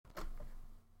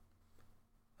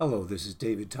Hello, this is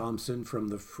David Thompson from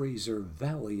the Fraser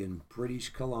Valley in British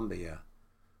Columbia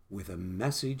with a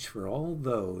message for all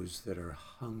those that are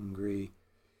hungry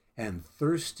and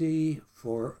thirsty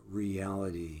for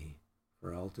reality,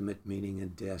 for ultimate meaning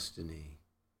and destiny.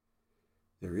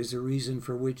 There is a reason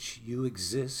for which you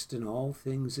exist and all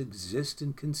things exist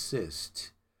and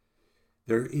consist.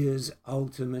 There is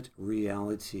ultimate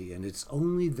reality, and it's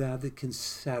only that can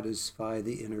satisfy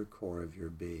the inner core of your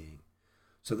being.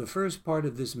 So the first part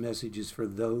of this message is for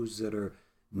those that are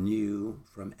new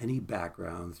from any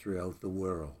background throughout the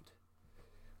world.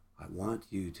 I want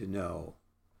you to know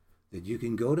that you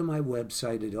can go to my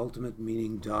website at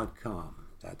ultimatemeaning.com.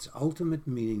 That's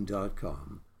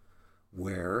ultimatemeaning.com,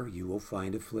 where you will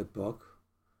find a flip book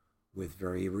with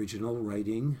very original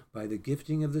writing by the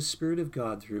gifting of the Spirit of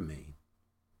God through me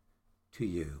to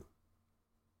you,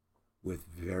 with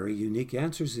very unique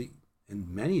answers, and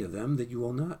many of them that you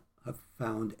will not have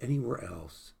found anywhere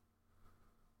else,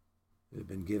 that have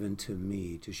been given to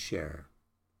me to share,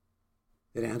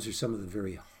 that answer some of the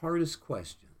very hardest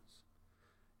questions.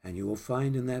 And you will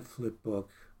find in that flip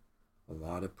book a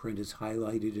lot of print is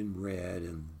highlighted in red,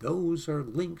 and those are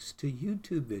links to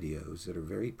YouTube videos that are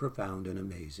very profound and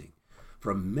amazing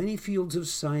from many fields of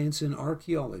science and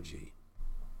archaeology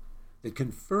that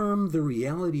confirm the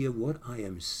reality of what I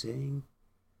am saying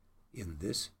in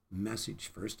this message,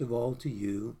 first of all to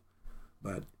you,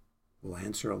 but will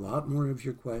answer a lot more of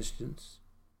your questions.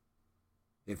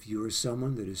 If you are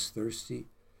someone that is thirsty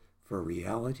for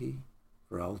reality,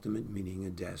 for ultimate meaning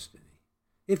and destiny.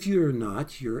 If you're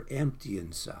not, you're empty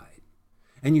inside,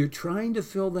 and you're trying to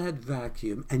fill that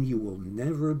vacuum, and you will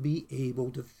never be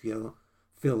able to fill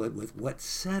it with what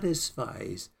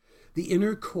satisfies the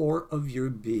inner core of your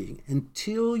being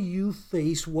until you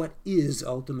face what is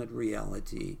ultimate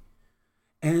reality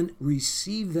and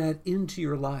receive that into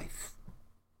your life,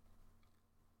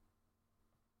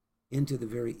 into the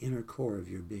very inner core of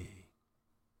your being.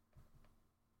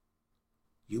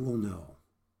 You will know,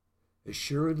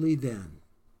 assuredly then,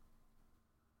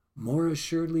 more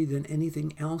assuredly than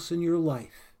anything else in your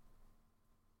life,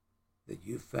 that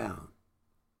you've found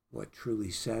what truly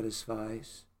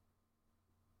satisfies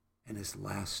and is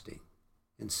lasting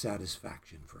in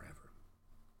satisfaction forever.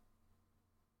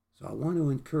 So I want to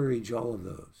encourage all of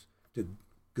those to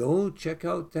go check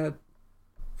out that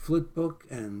flip book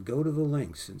and go to the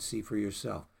links and see for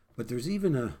yourself. But there's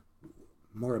even a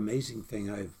more amazing thing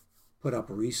I've put up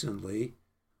recently.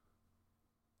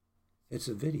 It's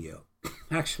a video.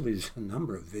 Actually, there's a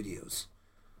number of videos.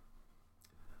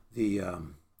 The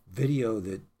video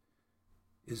that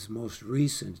is most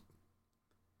recent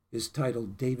is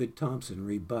titled David Thompson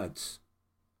Rebuts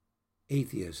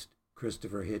Atheist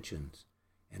Christopher Hitchens.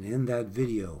 And in that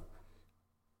video,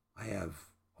 I have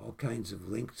all kinds of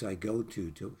links I go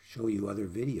to show you other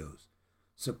videos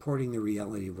supporting the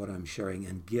reality of what I'm sharing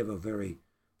and give a very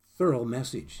thorough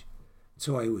message.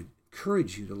 So I would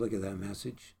encourage you to look at that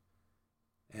message.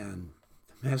 And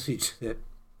the message that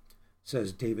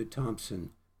says David Thompson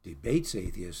debates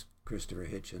atheist Christopher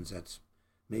Hitchens, that's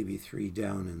maybe 3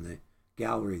 down in the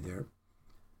gallery there.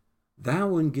 That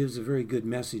one gives a very good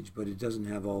message, but it doesn't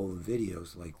have all the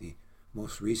videos like the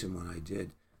most recent one I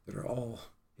did that are all,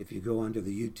 if you go onto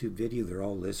the YouTube video, they're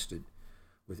all listed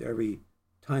with every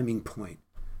timing point.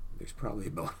 There's probably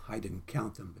about, I didn't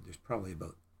count them, but there's probably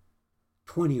about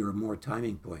 20 or more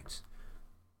timing points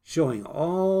showing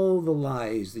all the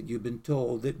lies that you've been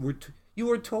told that you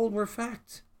were told were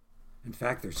fact. In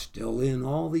fact, they're still in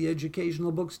all the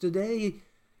educational books today,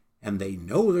 and they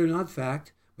know they're not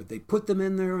fact, but they put them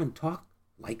in there and talk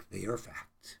like they are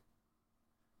fact.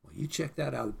 Well, you check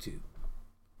that out too.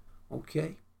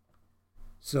 Okay?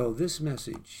 So this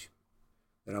message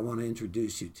that I want to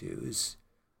introduce you to is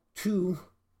to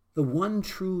the one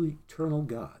true eternal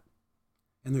God.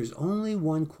 And there's only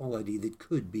one quality that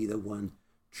could be the one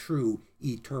true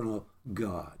eternal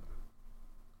God.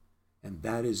 And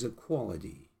that is a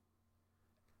quality,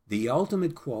 the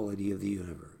ultimate quality of the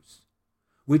universe,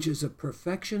 which is a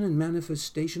perfection and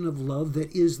manifestation of love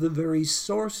that is the very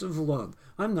source of love.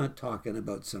 I'm not talking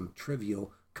about some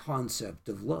trivial concept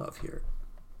of love here.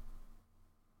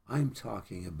 I'm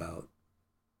talking about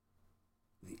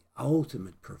the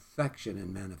ultimate perfection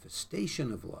and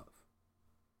manifestation of love.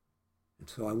 And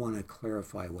so I want to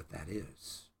clarify what that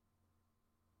is,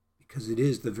 because it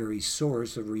is the very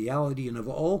source of reality and of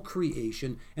all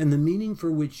creation and the meaning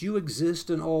for which you exist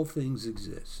and all things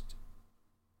exist.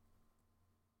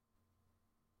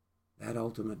 That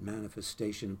ultimate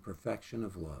manifestation and perfection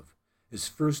of love is,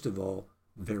 first of all,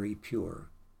 very pure.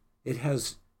 It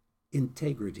has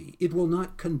integrity. It will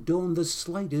not condone the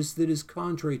slightest that is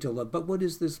contrary to love. But what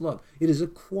is this love? It is a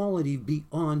quality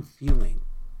beyond feeling,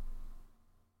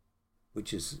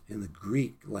 which is in the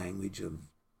Greek language of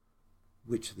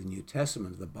which the New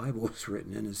Testament of the Bible was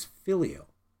written in, is phileo,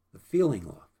 the feeling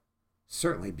love,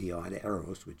 certainly beyond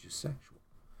eros, which is sexual.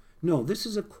 No, this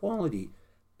is a quality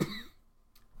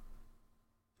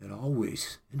that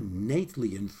always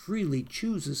innately and freely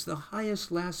chooses the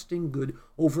highest lasting good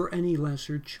over any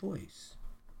lesser choice,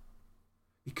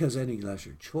 because any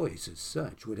lesser choice as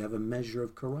such would have a measure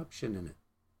of corruption in it.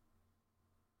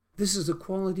 This is a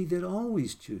quality that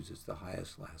always chooses the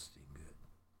highest lasting good.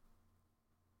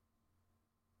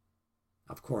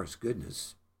 Of course,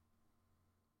 goodness,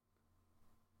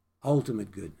 ultimate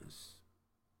goodness,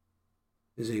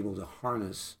 is able to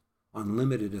harness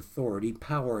unlimited authority,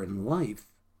 power, and life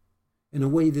in a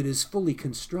way that is fully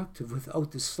constructive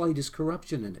without the slightest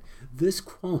corruption in it. This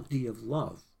quality of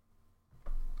love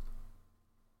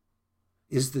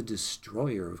is the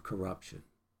destroyer of corruption,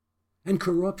 and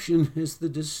corruption is the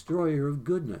destroyer of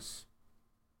goodness.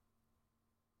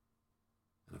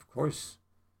 And of course,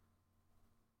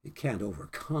 it can't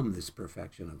overcome this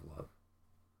perfection of love,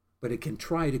 but it can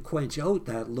try to quench out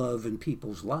that love in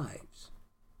people's lives.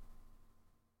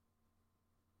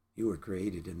 You were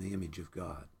created in the image of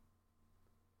God.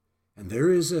 And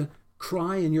there is a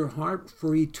cry in your heart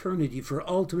for eternity, for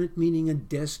ultimate meaning and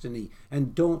destiny,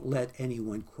 and don't let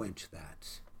anyone quench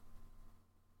that.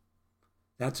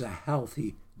 That's a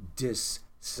healthy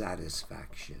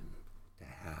dissatisfaction to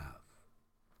have.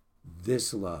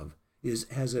 This love is,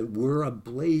 as it were, a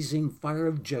blazing fire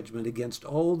of judgment against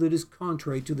all that is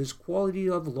contrary to this quality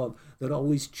of love that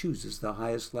always chooses the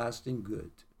highest lasting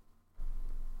good.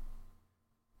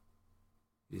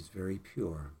 It is very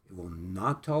pure. It will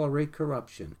not tolerate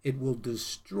corruption. It will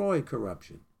destroy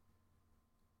corruption,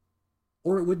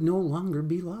 or it would no longer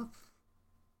be love.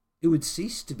 It would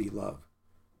cease to be love.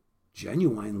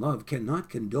 Genuine love cannot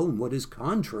condone what is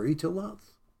contrary to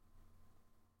love.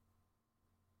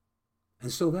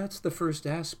 And so that's the first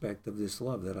aspect of this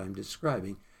love that I'm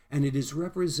describing, and it is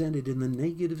represented in the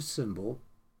negative symbol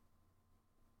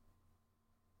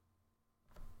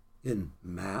in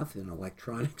math, in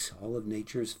electronics. All of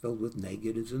nature is filled with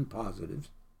negatives and positives.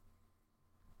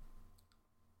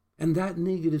 And that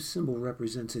negative symbol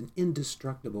represents an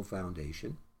indestructible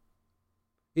foundation.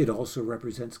 It also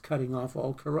represents cutting off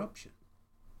all corruption.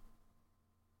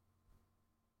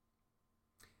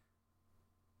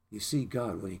 You see,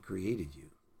 God, when He created you,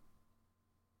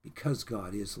 because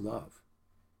God is love,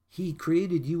 He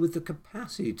created you with the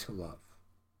capacity to love.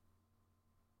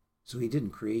 So He didn't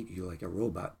create you like a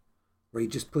robot, where He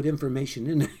just put information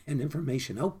in and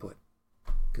information output,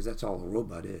 because that's all a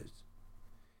robot is.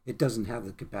 It doesn't have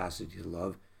the capacity to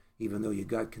love, even though you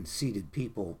got conceited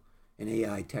people in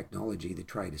AI technology that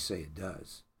try to say it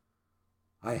does.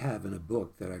 I have in a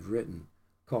book that I've written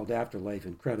called Afterlife: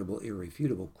 Incredible,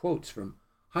 Irrefutable Quotes from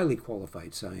highly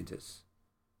qualified scientists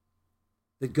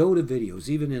that go to videos.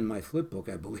 Even in my flip book,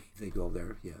 I believe they go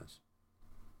there, yes.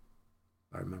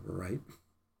 If I remember right.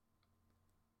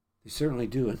 They certainly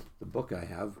do in the book I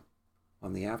have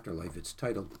on the afterlife. It's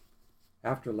titled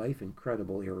Afterlife: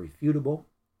 Incredible, Irrefutable.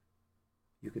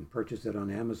 You can purchase it on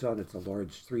Amazon. It's a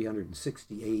large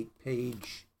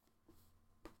 368-page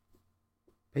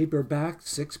paperback,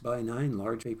 6x9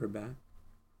 large paperback.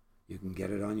 You can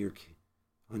get it on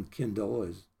Kindle,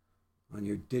 as on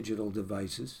your digital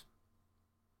devices.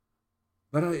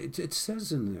 But it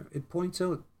says in there, it points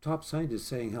out top scientists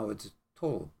saying how it's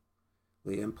totally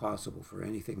impossible for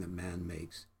anything that man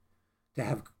makes to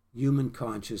have human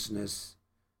consciousness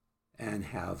and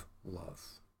have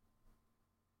love.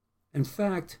 In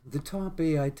fact, the top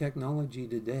AI technology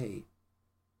today,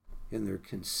 in their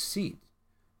conceit,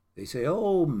 they say,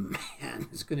 oh man,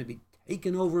 it's going to be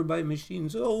taken over by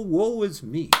machines. Oh, woe is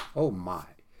me. Oh my.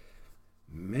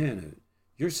 Man,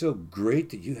 you're so great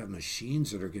that you have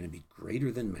machines that are going to be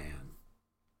greater than man.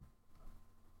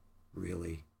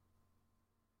 Really?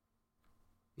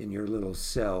 In your little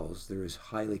cells, there is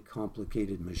highly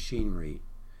complicated machinery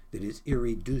that is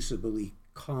irreducibly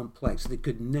complex, that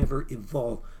could never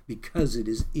evolve because it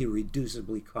is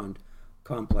irreducibly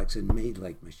complex and made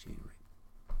like machinery.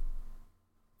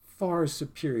 Far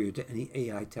superior to any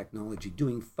AI technology,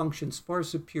 doing functions far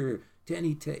superior to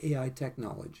any AI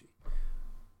technology.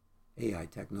 AI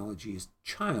technology is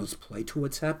child's play to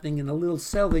what's happening in a little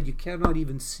cell that you cannot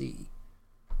even see.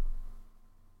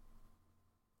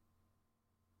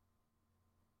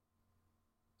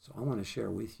 So I want to share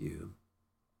with you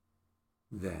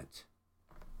that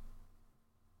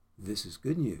this is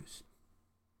good news.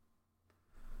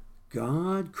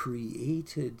 God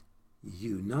created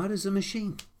you, not as a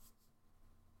machine,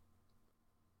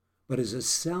 but as a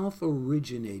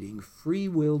self-originating,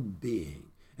 free-willed being.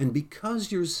 And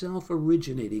because you're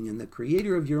self-originating and the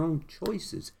creator of your own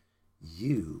choices,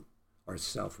 you are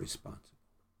self-responsible.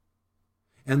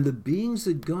 And the beings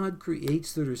that God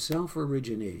creates that are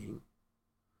self-originating,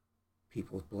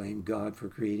 people blame God for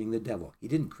creating the devil. He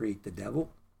didn't create the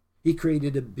devil. He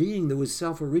created a being that was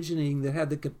self-originating, that had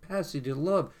the capacity to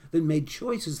love, that made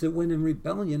choices that went in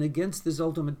rebellion against this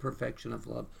ultimate perfection of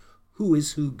love, who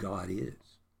is who God is.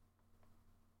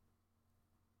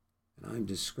 And I'm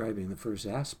describing the first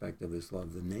aspect of his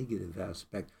love, the negative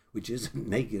aspect, which isn't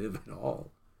negative at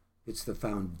all. It's the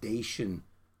foundation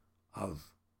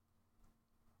of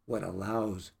what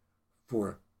allows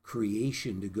for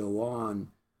creation to go on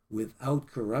without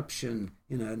corruption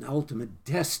in an ultimate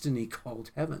destiny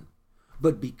called heaven.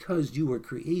 But because you were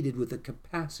created with the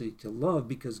capacity to love,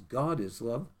 because God is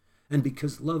love, and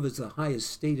because love is the highest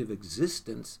state of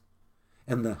existence,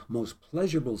 and the most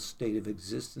pleasurable state of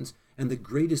existence, and the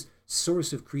greatest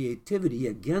source of creativity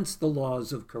against the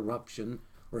laws of corruption,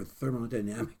 or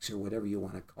thermodynamics, or whatever you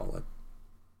want to call it,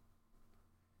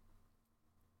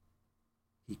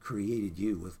 he created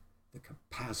you with the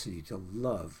capacity to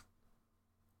love.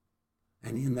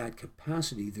 And in that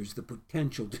capacity, there's the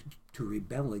potential to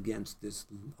rebel against this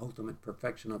ultimate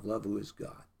perfection of love, who is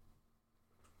God.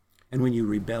 And when you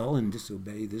rebel and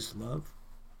disobey this love,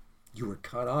 you are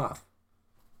cut off,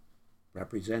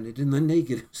 represented in the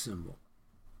negative symbol.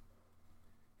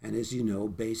 And as you know,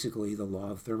 basically the law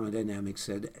of thermodynamics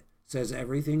says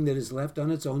everything that is left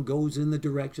on its own goes in the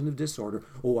direction of disorder.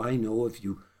 Oh, I know, if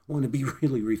you want to be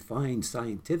really refined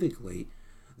scientifically,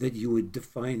 that you would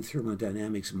define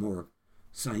thermodynamics more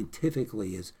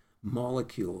scientifically as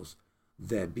molecules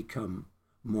that become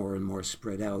more and more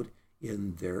spread out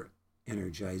in their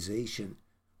energization.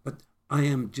 But I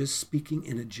am just speaking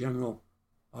in a general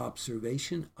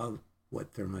observation of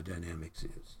what thermodynamics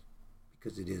is,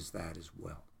 because it is that as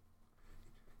well.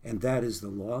 And that is the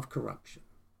law of corruption.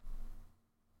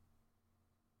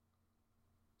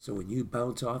 So when you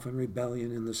bounce off in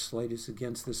rebellion in the slightest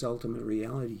against this ultimate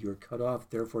reality, you're cut off,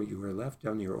 therefore you are left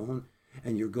on your own,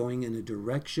 and you're going in a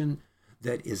direction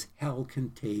that is hell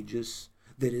contagious,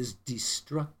 that is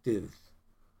destructive,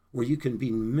 where you can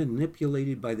be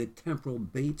manipulated by the temporal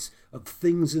baits of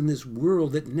things in this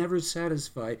world that never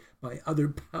satisfy, by other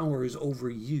powers over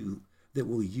you that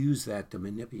will use that to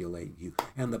manipulate you,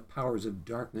 and the powers of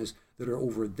darkness that are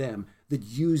over them that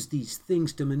use these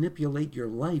things to manipulate your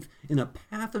life in a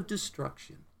path of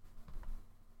destruction.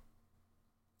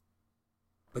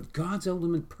 But God's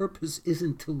ultimate purpose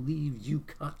isn't to leave you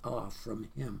cut off from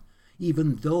him,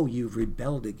 even though you've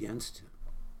rebelled against him.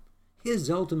 His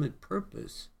ultimate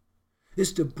purpose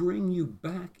is to bring you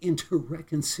back into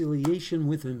reconciliation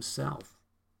with himself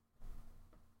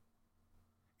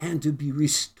and to be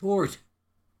restored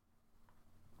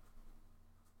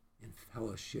in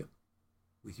fellowship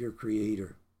with your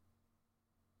Creator.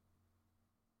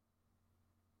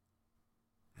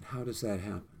 And how does that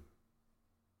happen?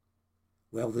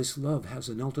 Well, this love has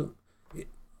another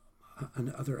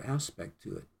aspect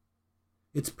to it.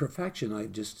 Its perfection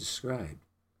I've just described.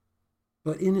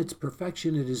 But in its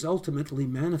perfection, it is ultimately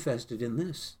manifested in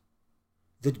this,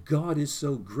 that God is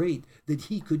so great that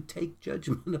he could take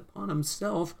judgment upon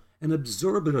himself and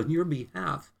absorb it on your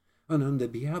behalf and on the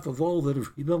behalf of all that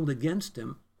have rebelled against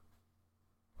him,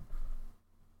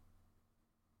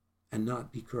 and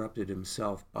not be corrupted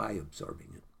himself by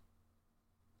absorbing it.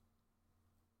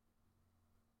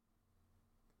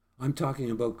 I'm talking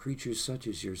about creatures such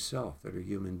as yourself that are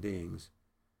human beings.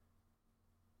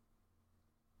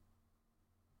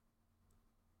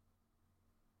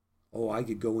 Oh, I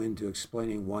could go into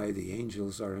explaining why the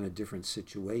angels are in a different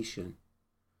situation.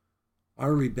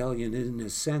 Our rebellion, in a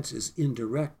sense, is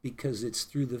indirect because it's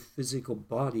through the physical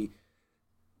body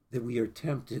that we are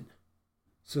tempted,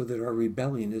 so that our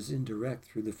rebellion is indirect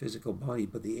through the physical body.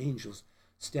 But the angels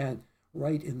stand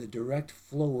right in the direct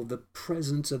flow of the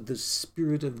presence of the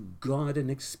Spirit of God and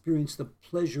experience the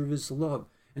pleasure of his love.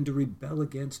 And to rebel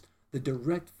against the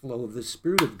direct flow of the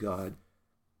Spirit of God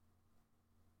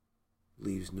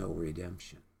leaves no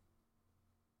redemption,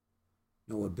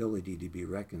 no ability to be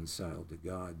reconciled to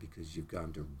God, because you've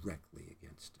gone directly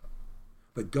against him.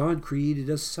 But God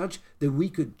created us such that we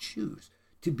could choose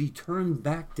to be turned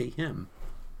back to him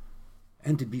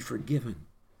and to be forgiven,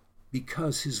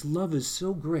 because his love is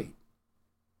so great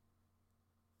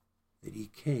that he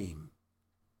came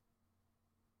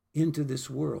into this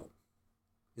world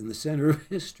in the center of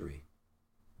history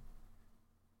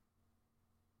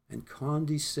and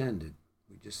condescended.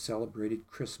 We just celebrated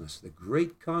Christmas, the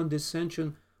great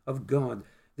condescension of God,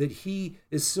 that he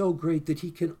is so great that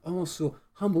he can also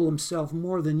humble himself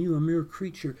more than you, a mere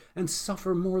creature, and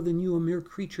suffer more than you, a mere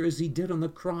creature, as he did on the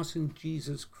cross in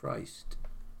Jesus Christ.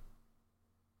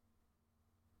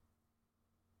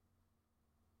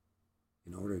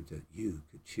 In order that you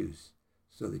could choose,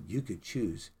 so that you could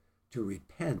choose to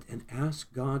repent and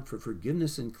ask God for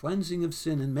forgiveness and cleansing of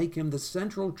sin and make him the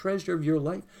central treasure of your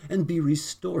life and be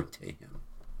restored to him.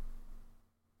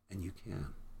 And you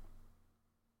can.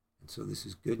 And so this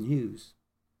is good news,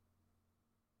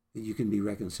 that you can be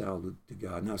reconciled to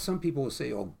God. Now, some people will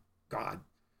say, oh, God,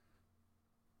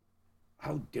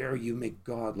 how dare you make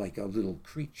God like a little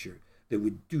creature that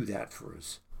would do that for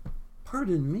us?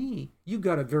 Pardon me, you've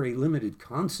got a very limited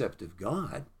concept of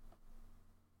God.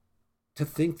 To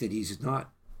think that he's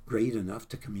not great enough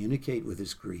to communicate with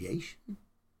his creation,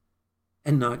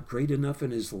 and not great enough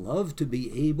in his love to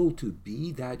be able to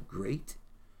be that great,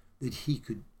 that he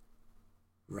could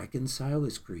reconcile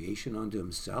his creation unto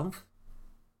himself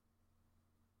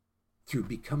through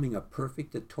becoming a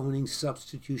perfect atoning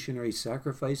substitutionary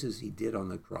sacrifice as he did on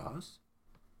the cross.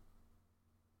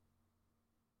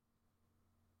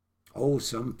 Oh,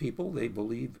 some people, they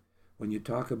believe when you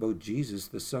talk about Jesus,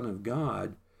 the Son of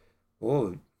God,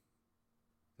 oh,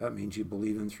 that means you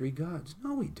believe in three gods.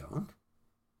 No, we don't.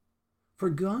 For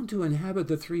God to inhabit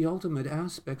the three ultimate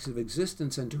aspects of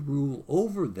existence and to rule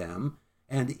over them,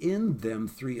 and in them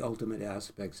three ultimate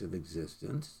aspects of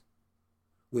existence,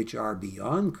 which are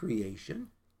beyond creation,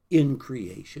 in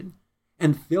creation,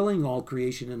 and filling all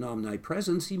creation in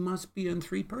omnipresence, he must be in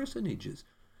three personages.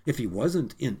 If he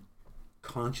wasn't in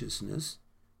consciousness,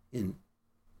 in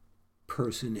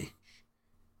personage,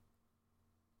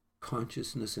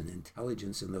 consciousness and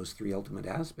intelligence in those three ultimate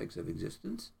aspects of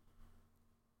existence,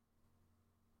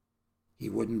 he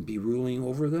wouldn't be ruling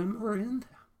over them or in them.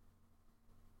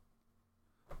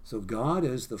 So God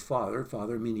as the Father,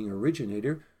 Father meaning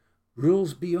originator,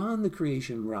 rules beyond the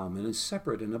creation realm and is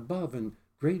separate and above and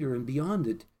greater and beyond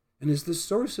it, and is the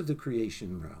source of the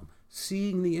creation realm,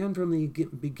 seeing the end from the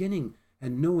beginning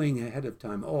and knowing ahead of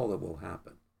time all that will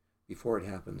happen before it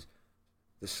happens.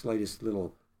 The slightest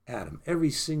little atom,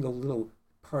 every single little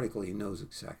particle, he knows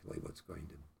exactly what's going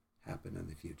to happen in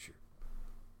the future.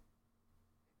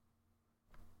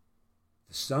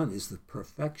 The Son is the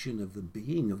perfection of the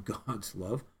being of God's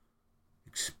love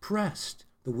expressed.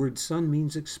 The word Son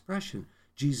means expression.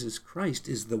 Jesus Christ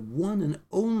is the one and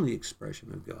only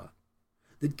expression of God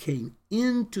that came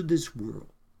into this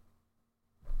world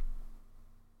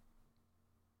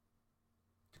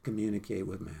to communicate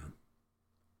with man.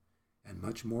 And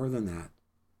much more than that,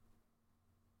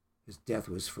 his death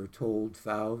was foretold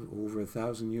over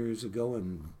 1,000 years ago,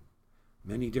 and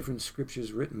many different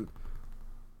scriptures written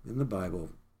in the Bible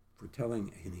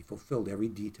foretelling, and he fulfilled every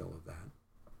detail of that.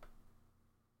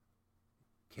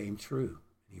 Came true.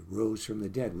 He rose from the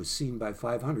dead, was seen by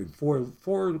 500. Four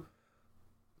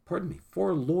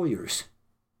lawyers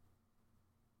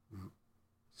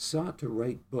sought to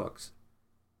write books,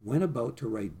 went about to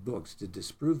write books to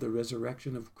disprove the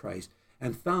resurrection of Christ,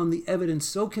 and found the evidence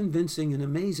so convincing and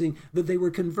amazing that they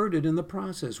were converted in the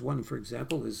process. One, for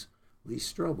example, is Lee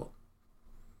Strobel.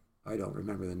 I don't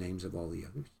remember the names of all the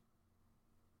others.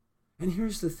 And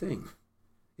here's the thing.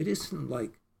 It isn't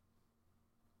like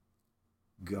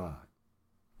God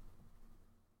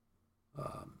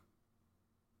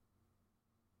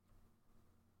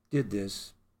did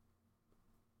this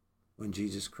when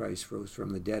Jesus Christ rose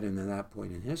from the dead and at that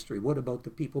point in history. What about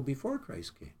the people before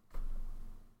Christ came?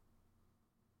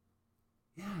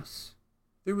 Yes,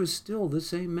 there was still the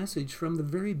same message from the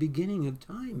very beginning of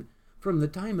time, from the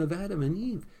time of Adam and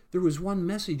Eve. There was one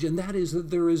message, and that is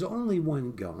that there is only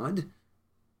one God,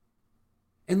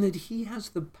 and that he has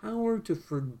the power to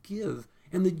forgive,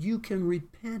 and that you can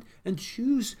repent and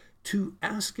choose to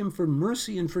ask him for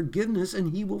mercy and forgiveness,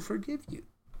 and he will forgive you.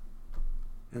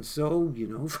 And so,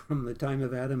 from the time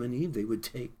of Adam and Eve, they would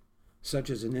take such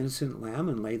as an innocent lamb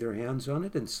and lay their hands on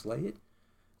it and slay it.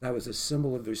 That was a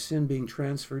symbol of their sin being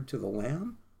transferred to the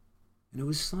lamb, and it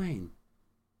was slain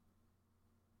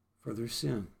for their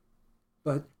sin.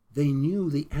 But they knew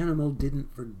the animal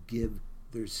didn't forgive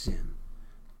their sin.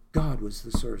 God was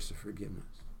the source of forgiveness.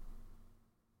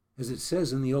 As it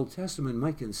says in the Old Testament,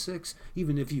 Micah 6,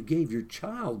 even if you gave your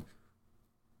child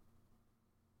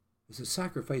as a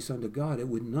sacrifice unto God, it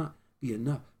would not be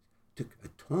enough to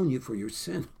atone you for your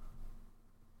sin.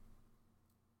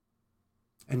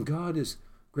 And God is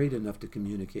great enough to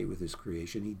communicate with his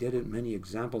creation. He did it. Many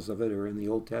examples of it are in the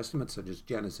Old Testament, such as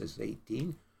Genesis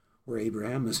 18, where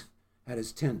Abraham had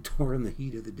his tent torn in the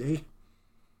heat of the day.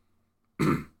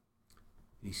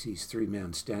 He sees three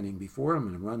men standing before him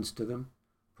and runs to them.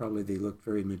 Probably they look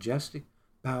very majestic,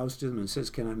 bows to them and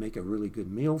says, "Can I make a really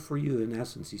good meal for you?" In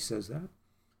essence, he says that.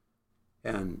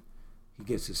 And he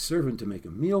gets his servant to make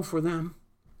a meal for them.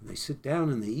 And they sit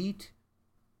down and they eat.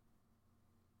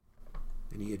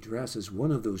 And he addresses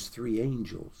one of those three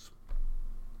angels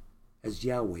as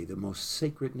Yahweh, the most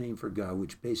sacred name for God,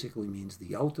 which basically means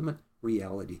the ultimate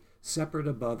reality, separate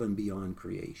above and beyond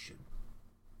creation.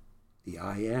 The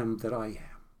I am that I am.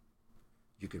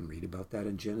 You can read about that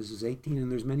in Genesis 18,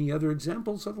 and there's many other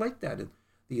examples like that in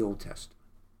the Old Testament.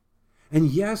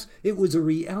 And yes, it was a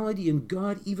reality in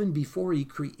God even before he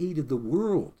created the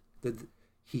world that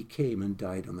he came and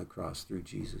died on the cross through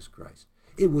Jesus Christ.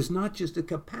 It was not just a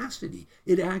capacity.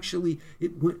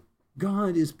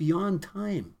 God is beyond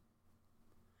time.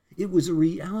 It was a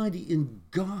reality in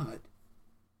God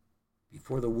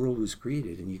before the world was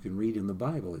created. And you can read in the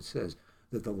Bible, it says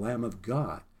that the Lamb of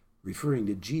God, referring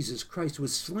to Jesus Christ,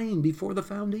 was slain before the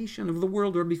foundation of the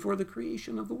world, or before the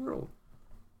creation of the world.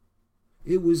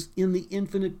 It was in the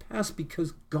infinite past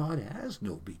because God has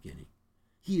no beginning.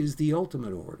 He is the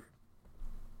ultimate order.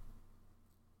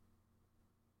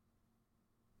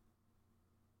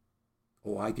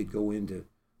 Oh, I could go into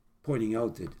pointing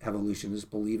out that evolutionists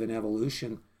believe in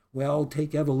evolution. Well,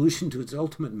 take evolution to its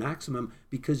ultimate maximum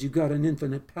because you've got an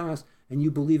infinite past and you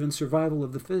believe in survival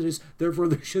of the fittest. Therefore,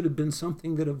 there should have been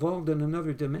something that evolved in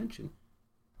another dimension.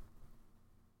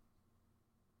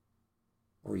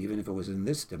 Or even if it was in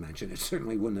this dimension, it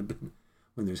certainly wouldn't have been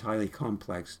when there's highly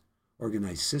complex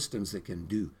organized systems that can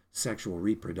do sexual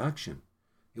reproduction.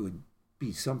 It would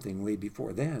be something way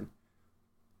before then.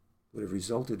 Would have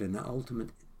resulted in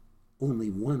only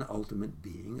one ultimate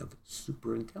being of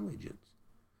superintelligence.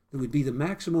 It would be the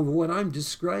maximum of what I'm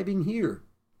describing here.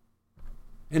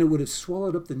 And it would have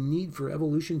swallowed up the need for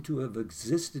evolution to have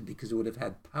existed because it would have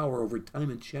had power over time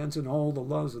and chance and all the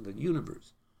laws of the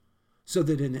universe. So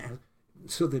that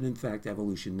in fact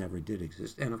evolution never did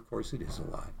exist. And of course it is a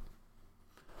lie.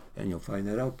 And you'll find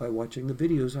that out by watching the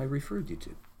videos I referred you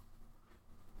to.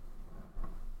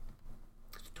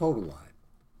 It's a total lie.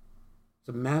 It's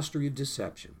a mastery of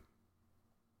deception.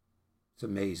 It's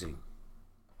amazing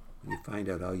when you find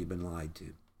out how you've been lied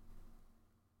to.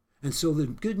 And so the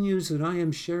good news that I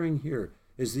am sharing here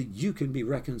is that you can be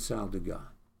reconciled to God.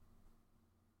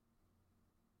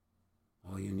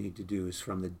 All you need to do is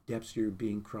from the depths of your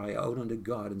being cry out unto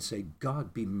God and say,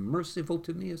 "God, be merciful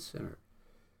to me, a sinner.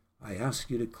 I ask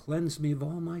you to cleanse me of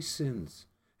all my sins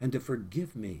and to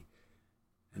forgive me.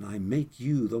 And I make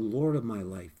you the Lord of my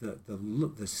life,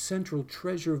 the central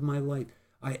treasure of my life.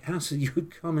 I ask that you would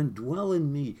come and dwell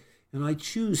in me. And I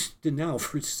choose to now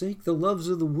forsake the loves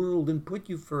of the world and put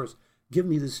you first. Give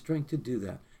me the strength to do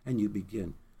that." And you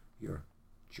begin your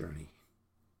journey,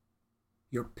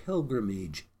 your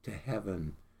pilgrimage to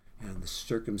heaven. And the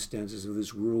circumstances of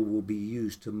this world will be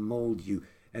used to mold you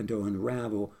and to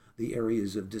unravel the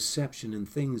areas of deception and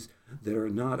things that are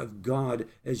not of God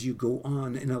as you go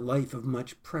on in a life of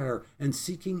much prayer and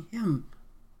seeking Him.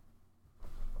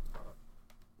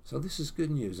 So this is good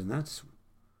news, and that's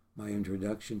my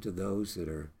introduction to those that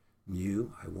are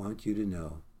new. I want you to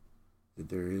know that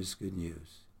there is good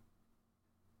news.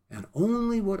 And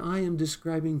only what I am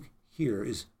describing here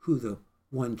is who the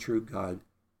one true God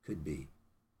could be.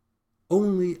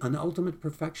 Only an ultimate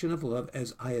perfection of love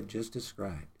as I have just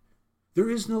described. There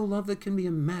is no love that can be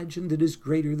imagined that is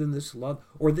greater than this love,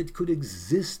 or that could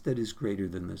exist that is greater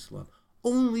than this love.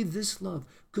 Only this love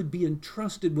could be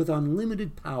entrusted with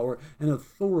unlimited power and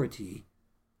authority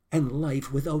and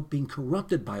life without being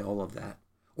corrupted by all of that,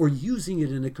 or using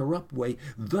it in a corrupt way,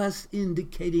 thus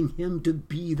indicating Him to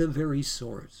be the very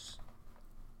source.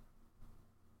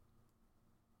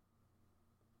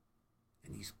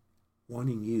 And He's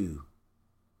wanting you.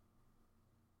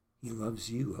 He loves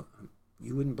you.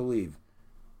 You wouldn't believe.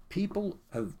 People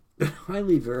have been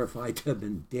highly verified to have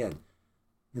been dead.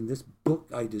 In this book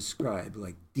I described,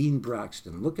 like Dean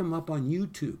Braxton. Look him up on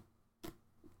YouTube.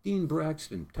 Dean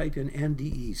Braxton, type in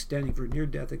NDE, standing for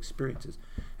near-death experiences,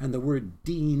 and the word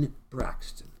Dean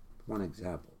Braxton, one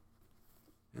example.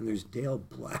 And there's Dale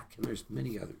Black, and there's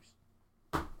many others.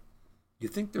 You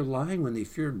think they're lying when they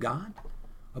fear God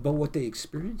about what they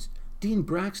experienced? Dean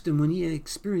Braxton, when he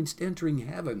experienced entering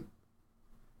heaven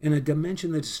in a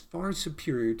dimension that's far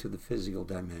superior to the physical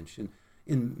dimension,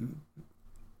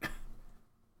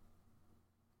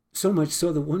 so much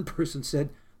so that one person said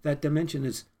that dimension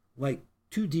is like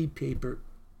 2D paper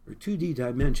or 2D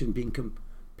dimension being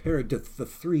compared to the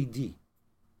 3D.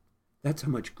 That's how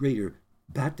much greater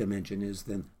that dimension is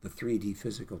than the 3D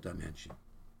physical dimension.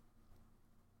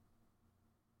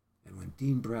 And when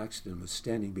Dean Braxton was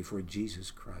standing before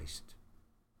Jesus Christ,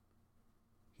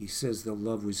 He says the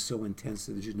love was so intense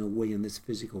that there's no way in this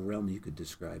physical realm you could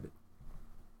describe it.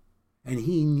 And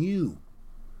he knew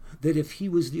that if he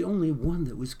was the only one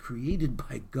that was created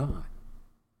by God,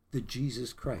 that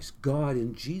Jesus Christ, God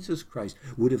in Jesus Christ,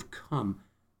 would have come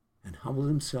and humbled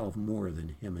himself more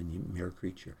than him, a mere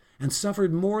creature, and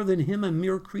suffered more than him, a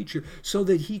mere creature, so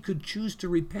that he could choose to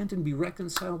repent and be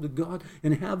reconciled to God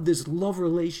and have this love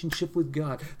relationship with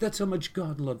God. That's how much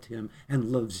God loved him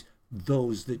and loves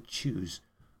those that choose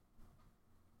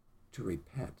to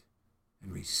repent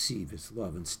and receive his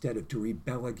love instead of to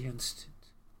rebel against it.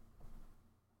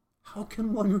 How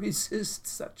can one resist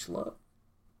such love?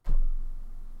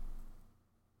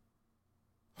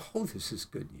 Oh, this is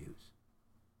good news.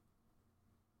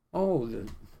 Oh,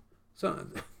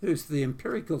 there's the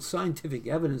empirical scientific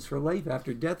evidence for life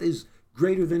after death is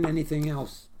greater than anything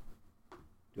else.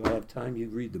 Do I have time? You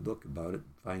read the book about it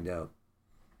and find out.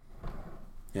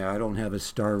 Yeah, I don't have a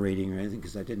star rating or anything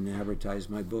because I didn't advertise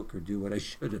my book or do what I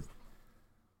should have.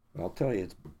 But I'll tell you,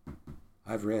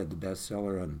 I've read the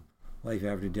bestseller on life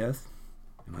after death,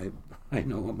 and I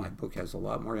know my book has a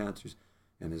lot more answers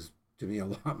and is, to me, a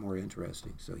lot more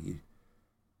interesting. So you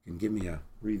can give me a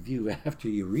review after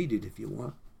you read it if you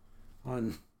want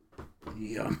on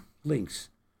the links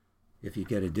if you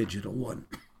get a digital one.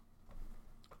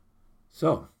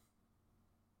 So,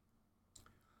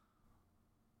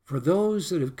 for those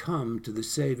that have come to the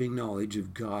saving knowledge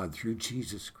of God through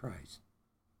Jesus Christ,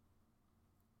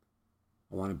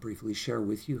 I want to briefly share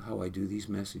with you how I do these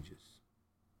messages.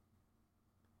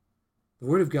 The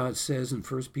Word of God says in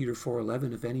 1 Peter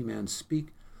 4:11, if any man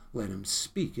speak, let him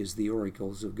speak as the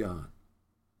oracles of God.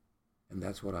 And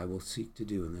that's what I will seek to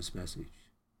do in this message.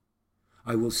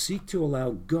 I will seek to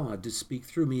allow God to speak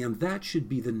through me, and that should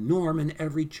be the norm in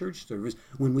every church service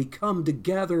when we come to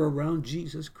gather around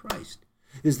Jesus Christ,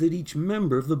 is that each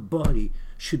member of the body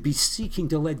should be seeking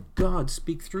to let God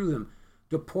speak through them,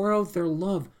 to pour out their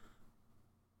love,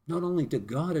 not only to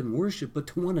God in worship, but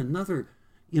to one another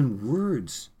in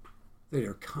words that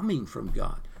are coming from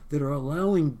God, that are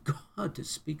allowing God to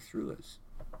speak through us.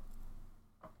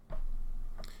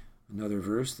 Another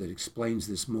verse that explains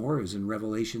this more is in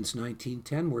Revelations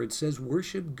 19:10, where it says,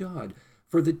 worship God,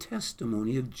 for the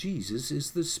testimony of Jesus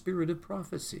is the spirit of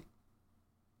prophecy.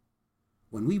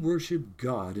 When we worship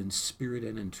God in spirit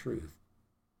and in truth,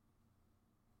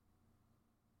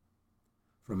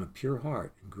 from a pure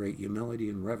heart and great humility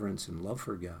and reverence and love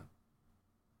for God,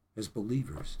 as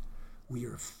believers, we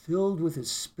are filled with his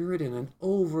spirit in an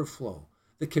overflow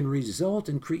that can result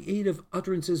in creative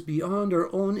utterances beyond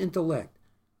our own intellect,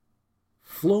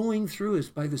 flowing through us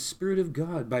by the Spirit of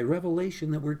God, by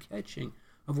revelation that we're catching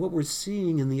of what we're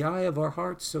seeing in the eye of our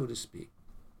hearts, so to speak.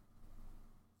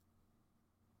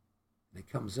 And it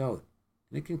comes out.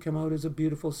 And it can come out as a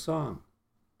beautiful song,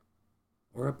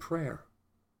 or a prayer,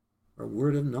 or a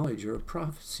word of knowledge, or a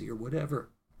prophecy, or whatever.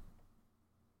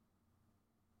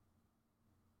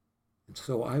 And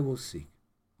so I will seek,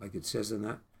 like it says in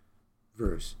that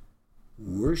verse,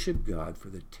 worship God, for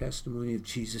the testimony of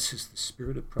Jesus is the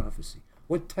spirit of prophecy.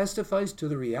 What testifies to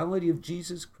the reality of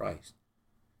Jesus Christ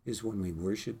is when we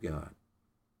worship God,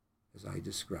 as I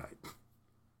described.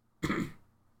 When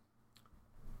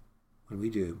we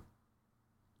do,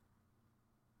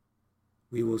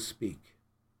 we will speak.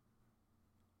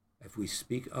 If we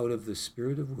speak out of the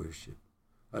spirit of worship,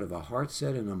 out of a heart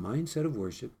set and a mindset of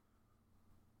worship,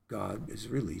 God is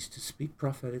released to speak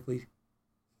prophetically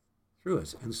through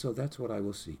us. And so that's what I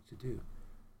will seek to do,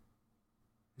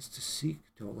 is to seek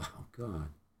to allow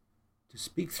God to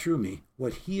speak through me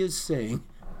what he is saying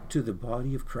to the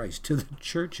body of Christ, to the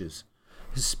churches,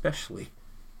 especially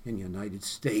in the United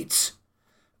States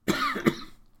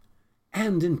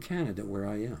and in Canada where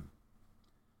I am.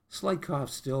 Slight cough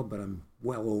still, but I'm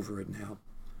well over it now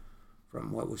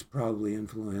from what was probably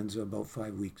influenza about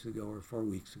 5 weeks ago or 4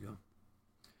 weeks ago.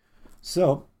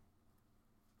 So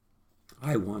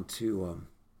I want to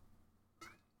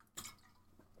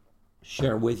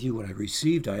share with you what I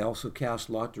received. I also cast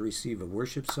lot to receive a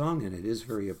worship song, and it is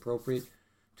very appropriate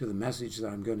to the message that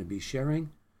I'm going to be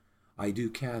sharing. I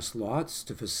do cast lots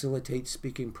to facilitate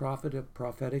speaking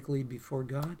prophetically before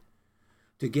God,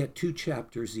 to get 2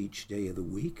 chapters each day of the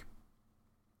week,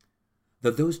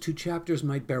 that those 2 chapters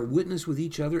might bear witness with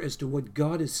each other as to what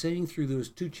God is saying through those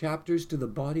 2 chapters to the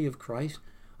body of Christ.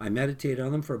 I meditate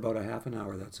on them for about a half an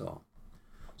hour, that's all.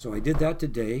 So I did that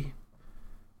today,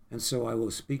 and so I will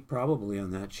speak probably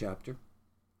on that chapter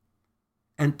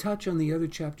and touch on the other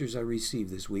chapters I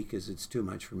received this week, as it's too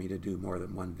much for me to do more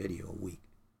than 1 video a week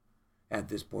at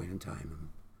this point in time in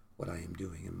what I am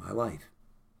doing in my life.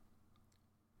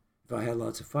 If I had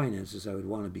lots of finances, I would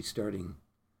want to be starting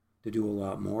to do a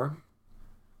lot more.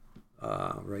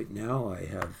 Right now,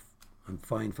 I'm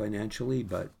fine financially,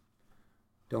 but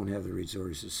don't have the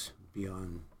resources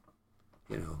beyond,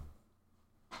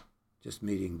 just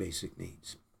meeting basic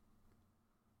needs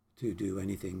to do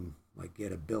anything like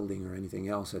get a building or anything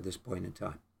else at this point in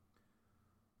time.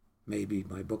 Maybe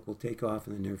my book will take off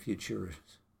in the near future, or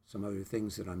some other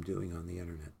things that I'm doing on the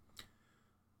internet.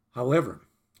 However,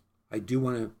 I do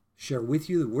want to share with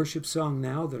you the worship song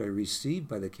now that I received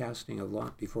by the casting of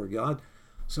lot before God.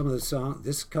 Some of the song,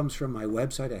 this comes from my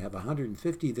website. I have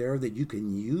 150 there that you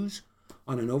can use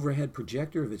on an overhead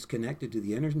projector if it's connected to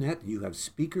the internet. You have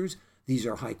speakers. These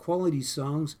are high quality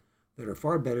songs that are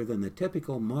far better than the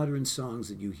typical modern songs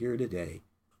that you hear today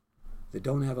that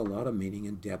don't have a lot of meaning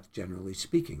and depth, generally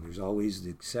speaking. There's always the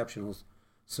exceptional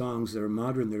songs that are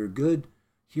modern that are good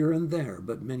here and there,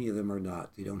 but many of them are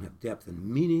not. They don't have depth and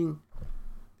meaning.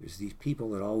 There's these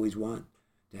people that always want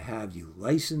to have you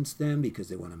license them because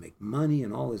they want to make money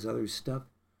and all this other stuff.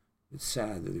 It's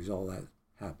sad that there's all that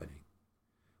happening,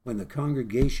 when the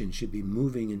congregation should be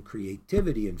moving in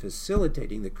creativity and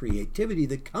facilitating the creativity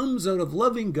that comes out of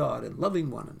loving God and loving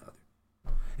one another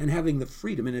and having the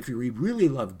freedom. And if we really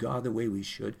love God the way we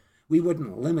should, we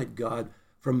wouldn't limit God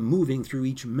from moving through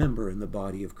each member in the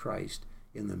body of Christ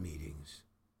in the meetings.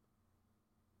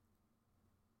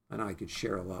 And I could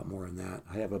share a lot more on that.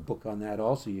 I have a book on that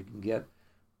also. You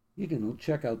can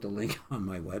check out the link on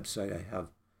my website. I have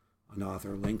an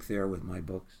author link there with my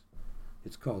books.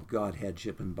 It's called God,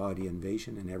 Headship, and Body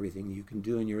Invasion, and everything you can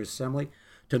do in your assembly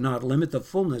to not limit the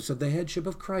fullness of the headship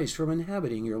of Christ from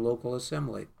inhabiting your local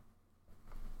assembly.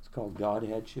 It's called God,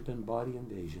 Headship, and Body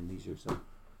Invasion. These are some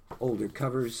older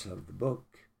covers of the book.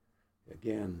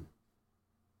 Again,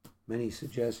 many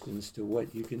suggestions to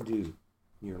what you can do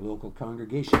in your local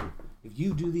congregation. If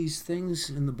you do these things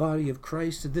in the body of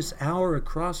Christ at this hour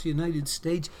across the United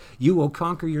States, you will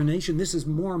conquer your nation. This is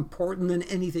more important than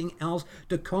anything else,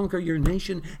 to conquer your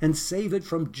nation and save it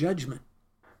from judgment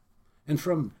and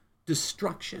from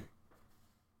destruction.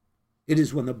 It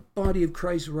is when the body of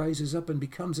Christ rises up and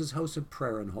becomes his house of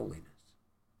prayer and holiness.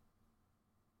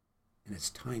 And it's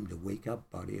time to wake up,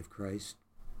 body of Christ,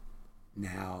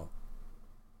 now.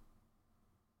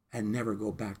 And never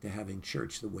go back to having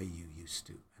church the way you used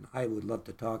to. And I would love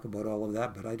to talk about all of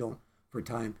that, but I don't, for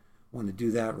time, want to do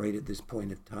that right at this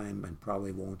point of time, and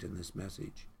probably won't in this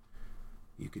message.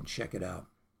 You can check it out.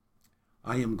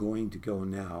 I am going to go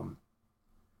now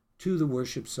to the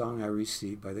worship song I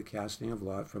received by the casting of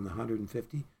lot from the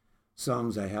 150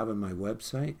 songs I have on my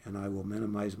website, and I will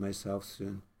minimize myself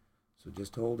soon. So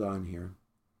just hold on here,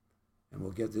 and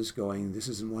we'll get this going. This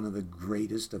isn't one of the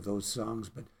greatest of those songs,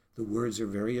 but the words are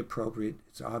very appropriate.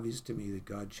 It's obvious to me that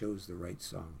God chose the right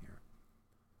song here.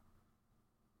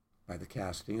 By the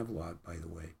casting of lot, by the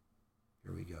way.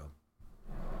 Here we go.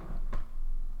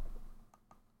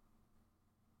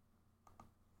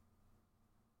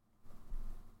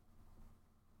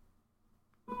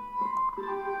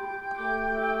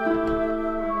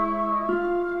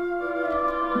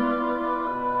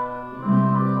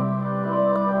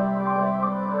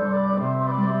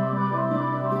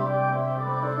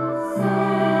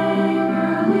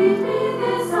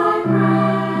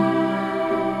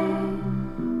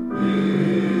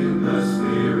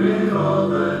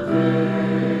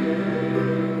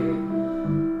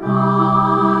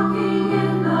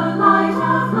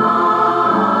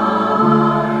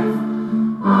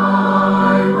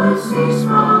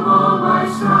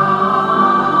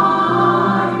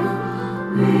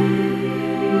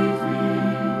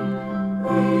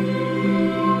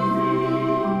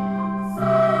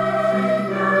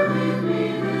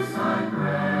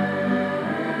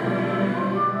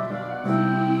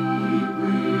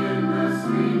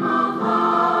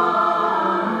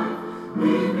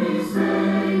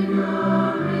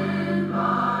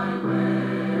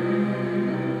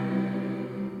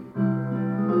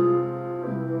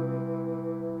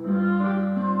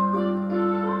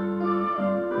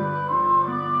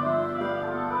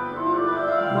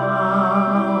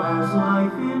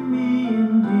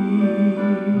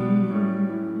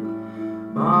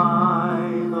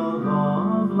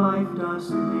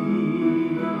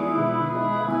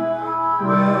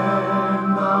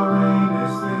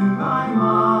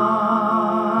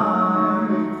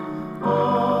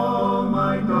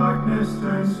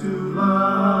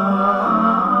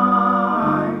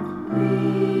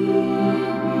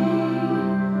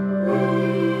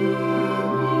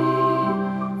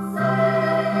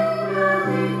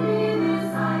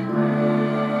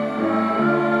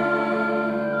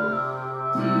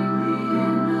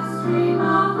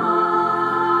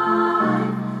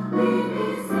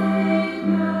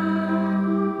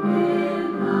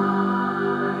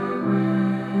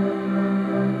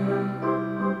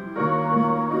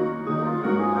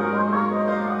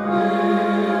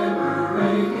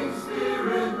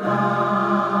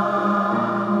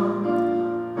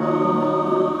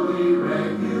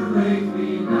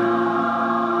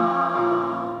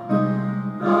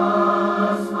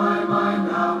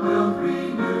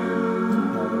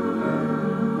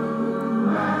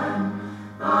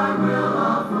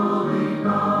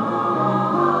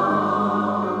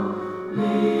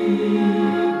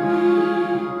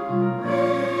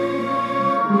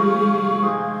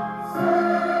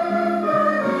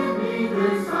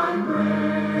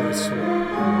 Yes, Lord.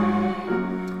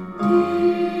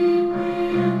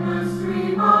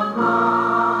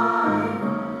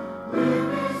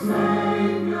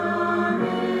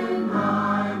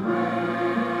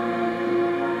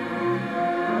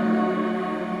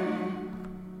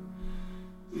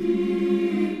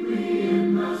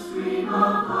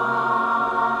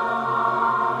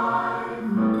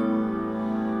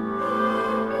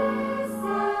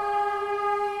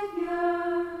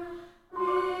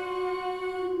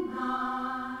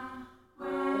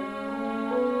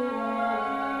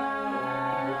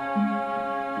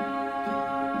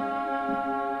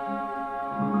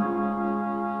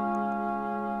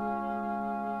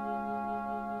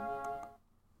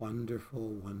 Wonderful,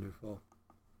 wonderful.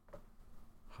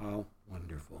 How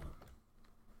wonderful.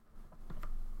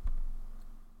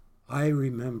 I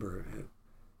remember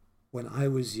when I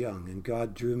was young and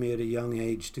God drew me at a young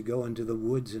age to go into the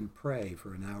woods and pray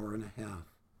for an hour and a half,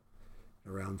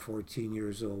 around 14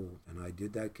 years old, and I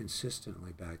did that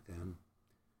consistently back then.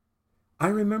 I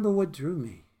remember what drew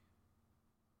me.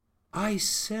 I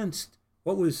sensed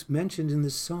what was mentioned in the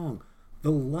song,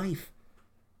 the life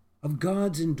of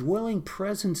God's indwelling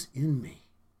presence in me.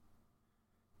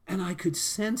 And I could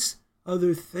sense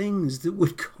other things that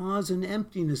would cause an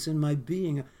emptiness in my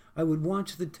being. I would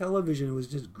watch the television. It was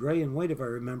just gray and white, if I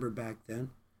remember back then.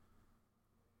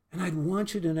 And I'd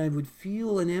watch it and I would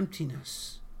feel an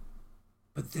emptiness.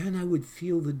 But then I would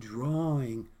feel the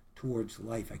drawing towards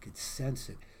life. I could sense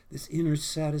it, this inner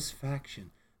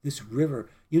satisfaction, this river.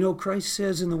 You know, Christ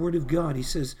says in the Word of God, he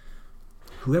says,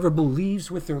 whoever believes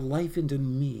with their life into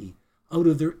me, out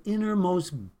of their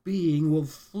innermost being will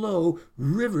flow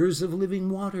rivers of living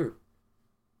water.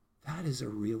 That is a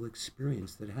real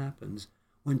experience that happens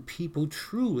when people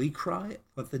truly cry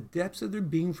at the depths of their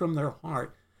being from their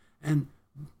heart and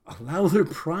allow their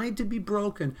pride to be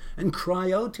broken and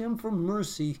cry out to him for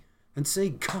mercy and say,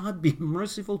 God, be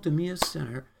merciful to me, a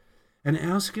sinner, and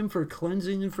ask him for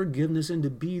cleansing and forgiveness and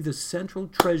to be the central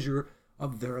treasure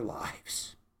of their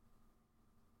lives.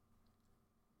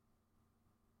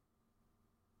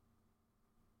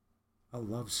 A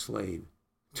love slave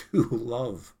to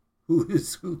love who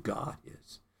God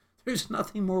is. There's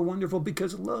nothing more wonderful,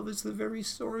 because love is the very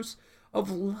source of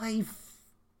life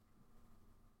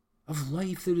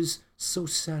that is so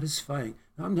satisfying.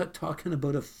 Now, I'm not talking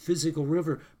about a physical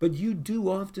river, but you do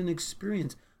often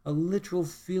experience a literal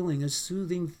feeling, a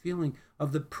soothing feeling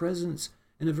of the presence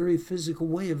in a very physical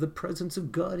way, of the presence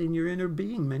of God in your inner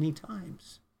being many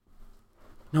times.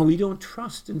 Now, we don't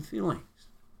trust in feelings.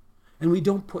 And we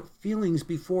don't put feelings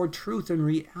before truth and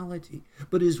reality.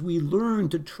 But as we learn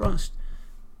to trust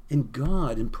in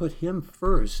God and put him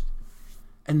first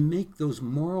and make those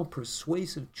moral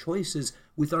persuasive choices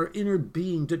with our inner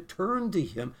being to turn to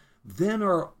him, then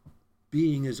our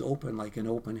being is open like an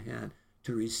open hand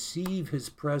to receive his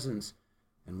presence.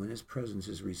 And when his presence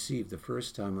is received the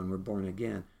first time when we're born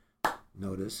again,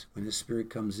 notice when his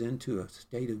Spirit comes into a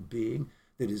state of being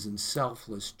that is in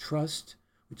selfless trust,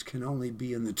 which can only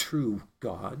be in the true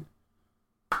God.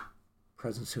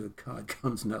 Presence of God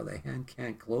comes now, the hand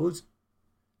can't close,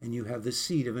 and you have the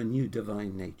seed of a new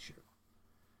divine nature.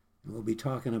 And we'll be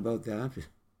talking about that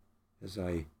as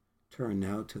I turn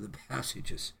now to the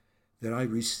passages that I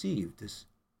received this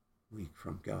week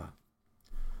from God.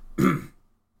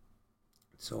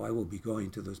 So I will be going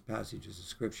to those passages of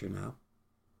Scripture now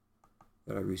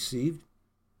that I received.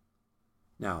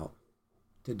 Now,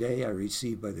 today I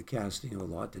received by the casting of a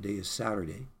lot. Today is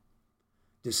Saturday,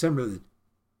 December the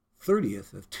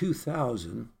 30th of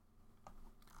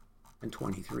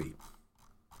 2023.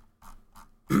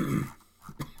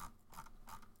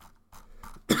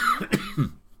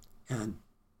 And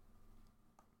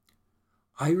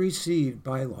I received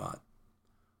by lot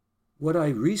what I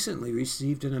recently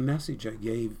received in a message I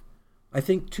gave, I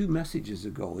think 2 messages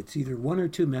ago. It's either 1 or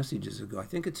 2 messages ago. I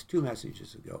think it's 2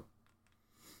 messages ago.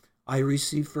 I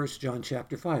received 1 John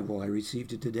chapter 5. Well, I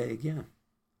received it today again.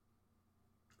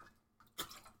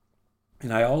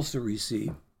 And I also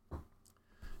received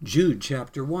Jude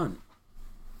chapter 1.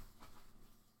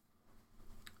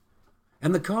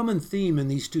 And the common theme in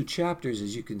these 2 chapters,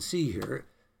 as you can see here,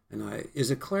 is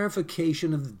a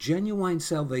clarification of the genuine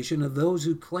salvation of those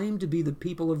who claim to be the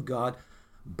people of God,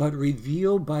 but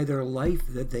reveal by their life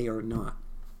that they are not.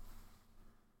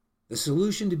 The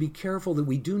solution to be careful that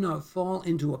we do not fall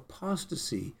into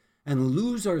apostasy and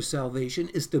lose our salvation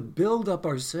is to build up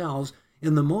ourselves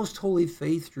in the most holy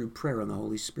faith through prayer and the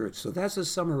Holy Spirit. So that's a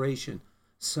summarization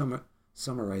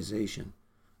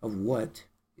of what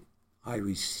I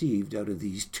received out of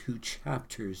these two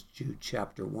chapters, Jude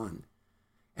chapter 1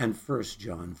 and 1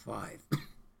 John 5.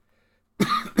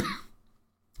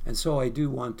 And so I do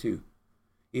want to,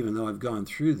 even though I've gone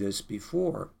through this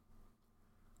before,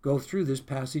 go through this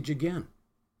passage again,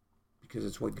 because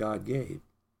it's what God gave.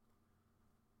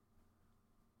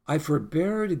 I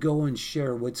forbear to go and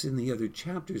share what's in the other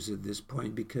chapters at this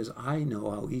point, because I know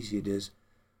how easy it is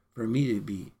for me to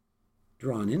be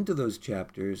drawn into those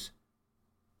chapters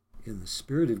in the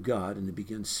Spirit of God and to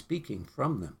begin speaking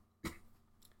from them.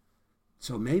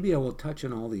 So maybe I will touch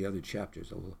on all the other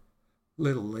chapters a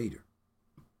little later.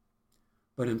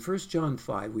 But in 1 John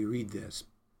 5, we read this: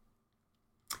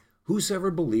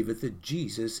 Whosoever believeth that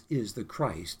Jesus is the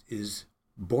Christ is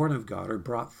born of God, or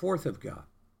brought forth of God.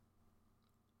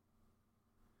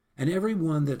 And every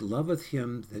one that loveth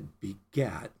him that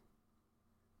begat,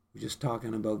 we're just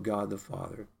talking about God the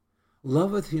Father,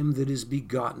 loveth him that is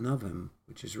begotten of him,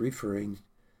 which is referring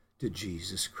to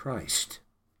Jesus Christ.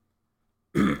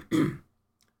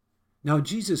 Now,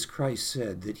 Jesus Christ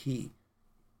said that he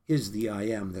is the I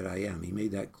am that I am. He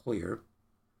made that clear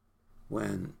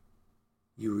when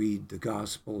you read the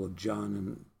Gospel of John,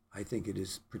 and I think it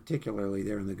is particularly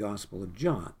there in the Gospel of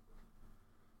John,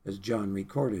 as John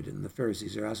recorded it. And the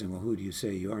Pharisees are asking, well, who do you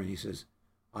say you are? And he says,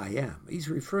 I am. He's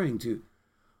referring to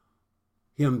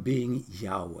him being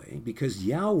Yahweh, because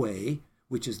Yahweh,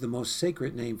 which is the most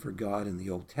sacred name for God in the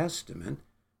Old Testament,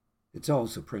 it's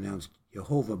also pronounced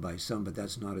Jehovah by some, but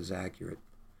that's not as accurate.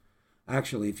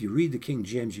 Actually, if you read the King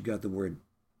James, you got the word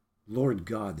Lord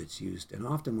God that's used. And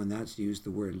often when that's used,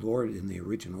 the word Lord in the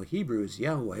original Hebrew is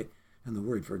Yahweh, and the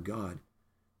word for God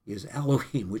is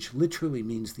Elohim, which literally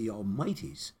means the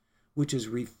Almighties, which is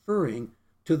referring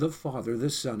to the Father, the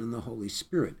Son, and the Holy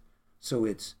Spirit. So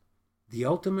it's the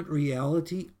ultimate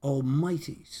reality,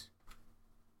 Almighties,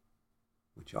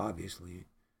 which obviously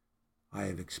I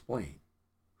have explained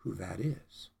who that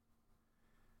is.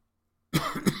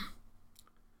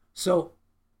 So,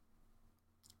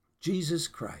 Jesus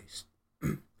Christ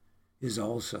is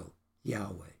also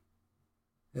Yahweh,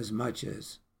 as much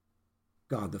as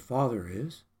God the Father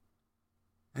is,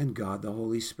 and God the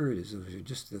Holy Spirit is. Those are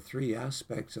just the three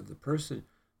aspects of the person,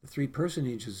 the three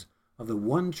personages of the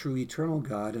one true eternal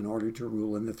God in order to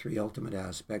rule in the three ultimate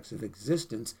aspects of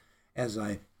existence, as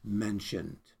I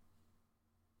mentioned.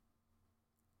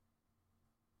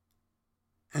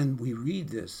 And we read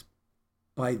this: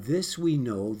 by this we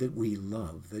know that we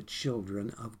love the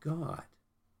children of God.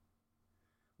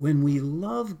 When we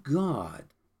love God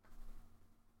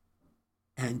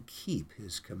and keep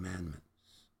his commandments.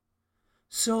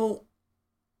 So,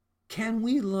 can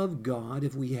we love God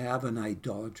if we have an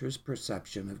idolatrous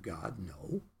perception of God?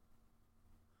 No.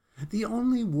 The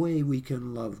only way we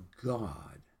can love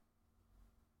God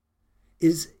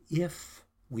is if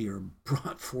we are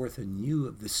brought forth anew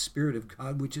of the Spirit of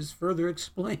God, which is further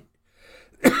explained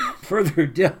further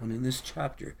down in this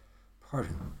chapter.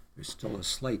 Pardon, there's still a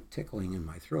slight tickling in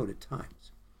my throat at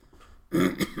times.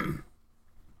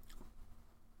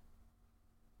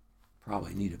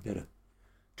 Probably need a bit of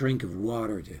drink of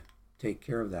water to take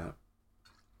care of that.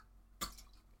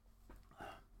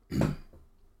 In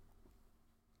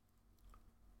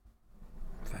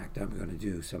fact, I'm going to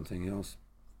do something else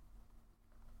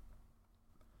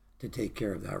to take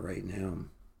care of that right now.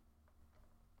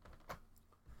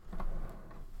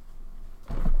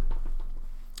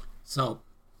 So,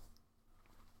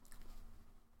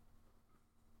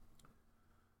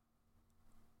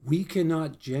 we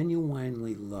cannot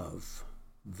genuinely love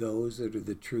those that are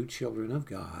the true children of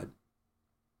God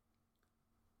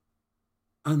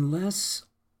unless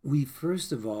we,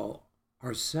 first of all,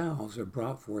 ourselves are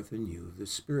brought forth anew of the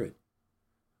Spirit,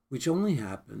 which only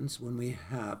happens when we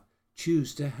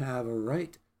choose to have a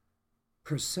right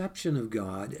perception of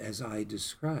God, as I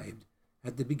described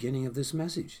at the beginning of this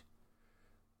message.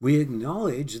 We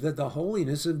acknowledge that the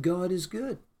holiness of God is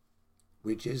good,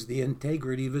 which is the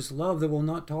integrity of his love that will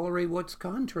not tolerate what's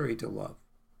contrary to love.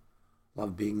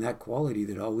 Love being that quality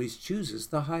that always chooses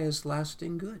the highest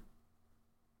lasting good.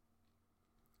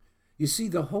 You see,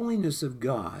 the holiness of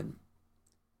God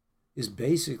is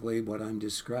basically what I'm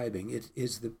describing. It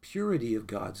is the purity of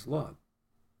God's love.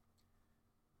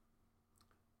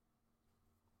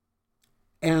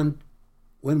 And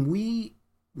when we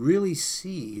really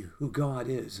see who God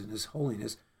is in his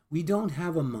holiness, we don't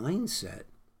have a mindset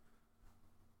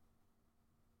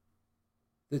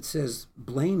that says,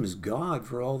 blames God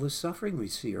for all the suffering we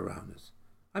see around us.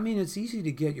 I mean, it's easy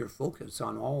to get your focus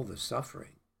on all the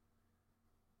suffering.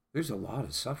 There's a lot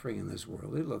of suffering in this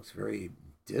world. It looks very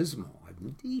dismal,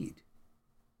 indeed.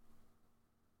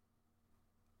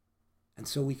 And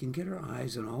so we can get our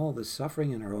eyes on all the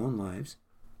suffering in our own lives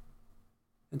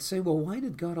and say, well, why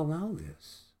did God allow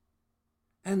this?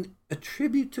 And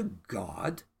attribute to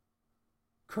God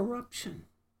corruption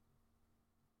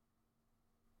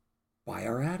by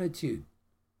our attitude.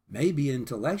 Maybe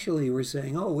intellectually we're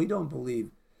saying, oh, we don't believe,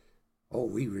 oh,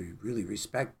 we really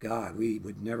respect God. We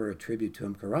would never attribute to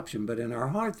him corruption. But in our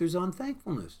heart, there's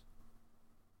unthankfulness.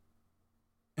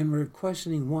 And we're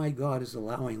questioning why God is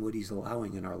allowing what he's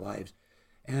allowing in our lives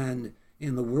and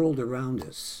in the world around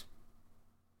us.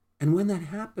 And when that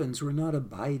happens, we're not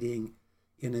abiding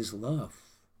in his love.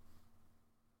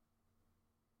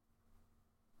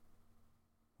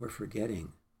 We're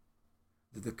forgetting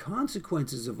that the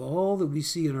consequences of all that we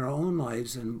see in our own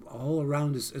lives and all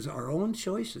around us is our own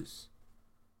choices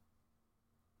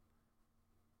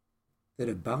that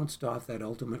have bounced off that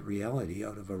ultimate reality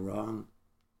out of a wrong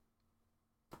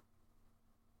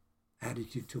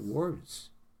attitude towards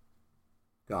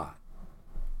God.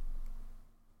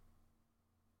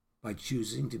 By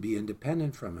choosing to be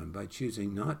independent from him, by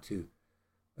choosing not to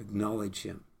acknowledge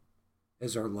him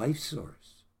as our life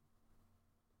source.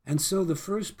 And so the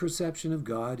first perception of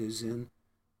God is in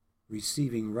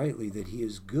receiving rightly that he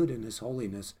is good in his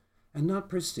holiness and not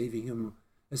perceiving him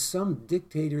as some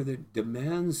dictator that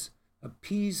demands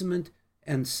appeasement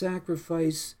and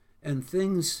sacrifice and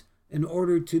things in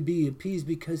order to be appeased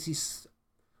because he's,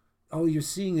 all you're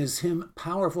seeing is him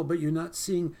powerful, but you're not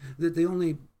seeing that the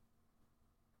only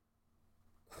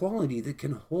quality that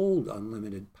can hold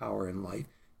unlimited power in life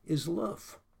is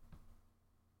love.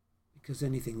 Because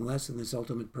anything less than this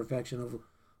ultimate perfection of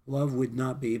love would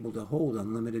not be able to hold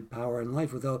unlimited power in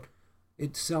life without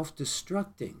it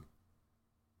self-destructing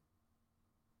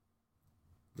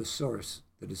the source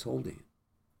that is holding it.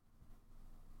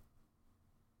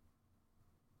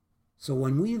 So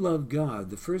when we love God,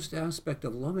 the first aspect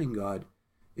of loving God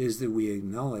is that we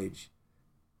acknowledge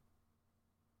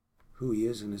who he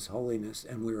is in his holiness,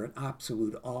 and we're in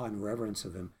absolute awe and reverence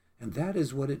of him. And that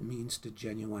is what it means to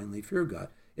genuinely fear God.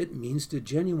 It means to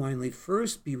genuinely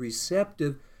first be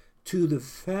receptive to the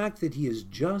fact that he is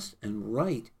just and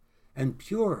right and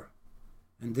pure,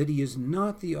 and that he is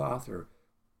not the author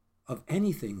of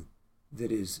anything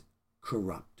that is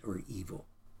corrupt or evil.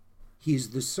 He is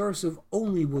the source of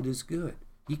only what is good.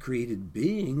 He created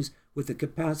beings with the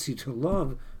capacity to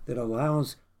love that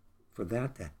allows for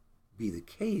that to be the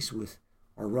case with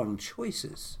our wrong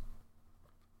choices.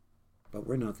 But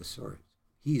we're not the source.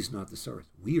 He's not the source.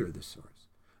 We are the source.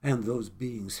 And those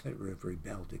beings that have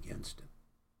rebelled against him.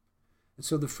 And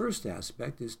so the first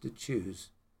aspect is to choose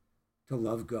to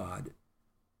love God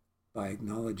by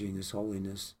acknowledging his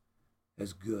holiness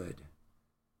as good.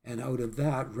 And out of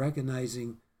that,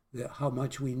 recognizing that how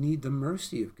much we need the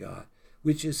mercy of God,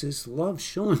 which is his love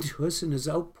shown to us in his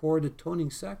outpoured atoning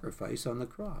sacrifice on the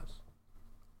cross.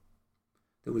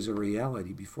 That was a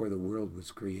reality before the world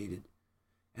was created,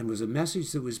 and was a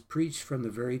message that was preached from the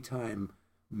very time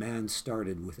man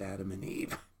started with Adam and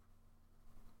Eve.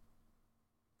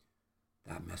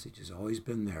 That message has always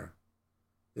been there,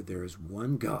 that there is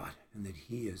one God, and that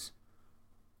he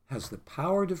has the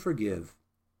power to forgive,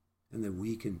 and that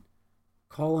we can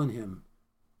call on him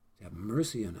to have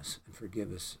mercy on us and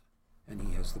forgive us, and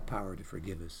he has the power to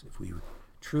forgive us if we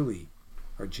truly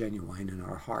are genuine in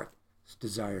our heart's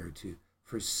desire to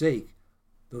forsake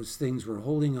those things we're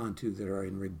holding on to that are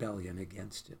in rebellion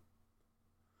against him.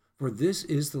 For this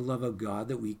is the love of God,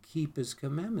 that we keep his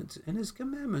commandments. And his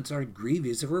commandments aren't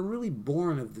grievous. If we're really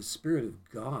born of the Spirit of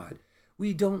God,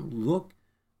 we don't look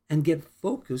and get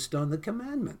focused on the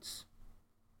commandments.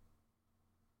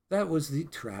 That was the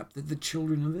trap that the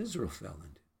children of Israel fell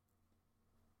into.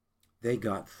 They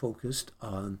got focused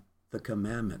on the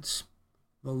commandments,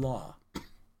 the law,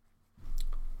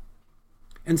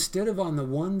 instead of on the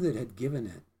one that had given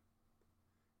it.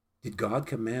 Did God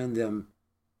command them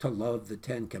to love the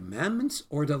 10 Commandments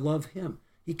or to love him?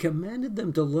 He commanded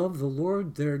them to love the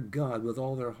Lord their God with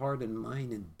all their heart and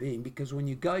mind and being, because when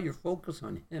you got your focus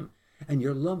on him and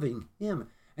you're loving him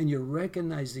and you're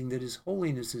recognizing that his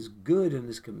holiness is good and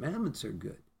his commandments are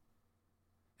good,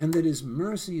 and that his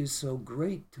mercy is so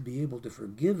great to be able to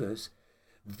forgive us,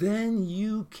 then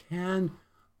you can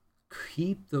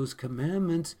keep those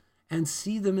commandments and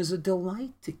see them as a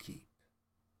delight to keep.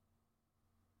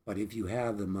 But if you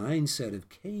have the mindset of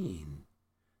Cain,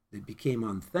 that became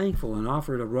unthankful and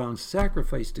offered a wrong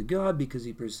sacrifice to God because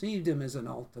he perceived him as an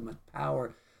ultimate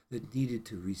power that needed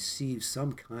to receive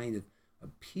some kind of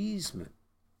appeasement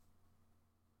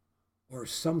or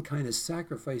some kind of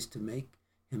sacrifice to make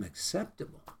him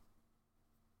acceptable,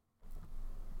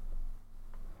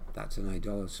 that's an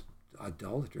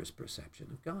idolatrous perception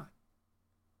of God.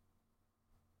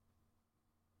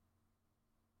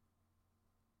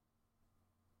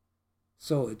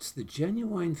 So it's the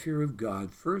genuine fear of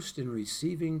God, first in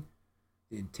receiving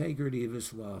the integrity of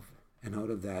his love, and out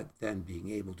of that then being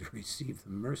able to receive the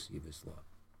mercy of his love,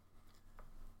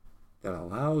 that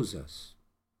allows us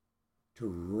to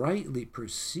rightly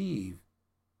perceive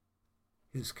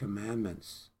his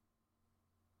commandments,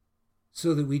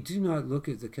 so that we do not look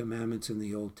at the commandments in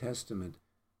the Old Testament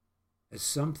as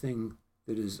something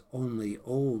that is only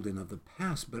old and of the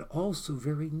past, but also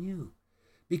very new,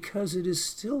 because it is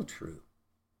still true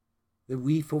that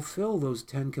we fulfill those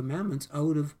 10 commandments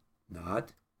out of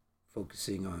not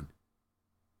focusing on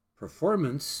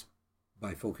performance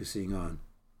by focusing on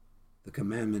the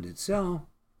commandment itself,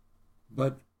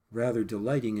 but rather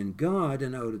delighting in God,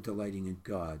 and out of delighting in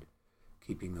God,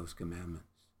 keeping those commandments.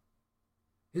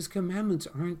 His commandments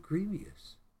aren't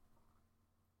grievous.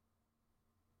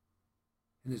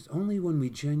 And it's only when we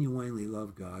genuinely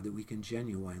love God that we can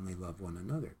genuinely love one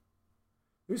another.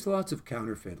 There's lots of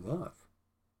counterfeit love.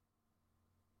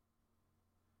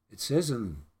 It says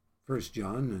in 1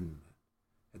 John, and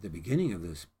at the beginning of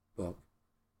this book,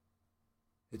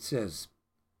 it says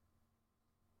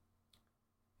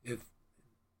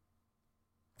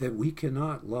that we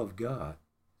cannot love God.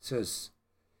 It says,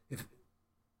 if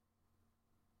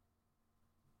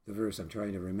the verse, I'm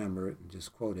trying to remember it and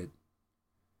just quote it.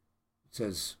 It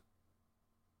says,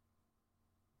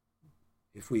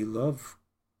 if we love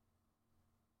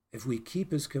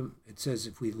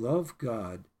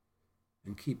God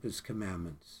and keep his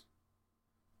commandments.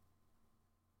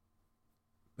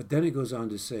 But then it goes on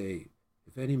to say,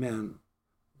 if any man,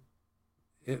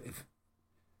 if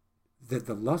that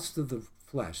the lust of the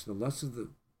flesh, the lust of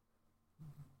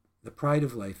the pride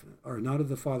of life, are not of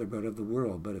the Father, but of the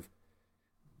world.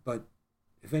 But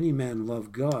if any man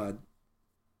love God,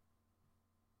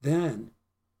 then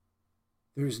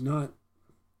there's not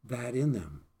that in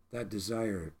them, that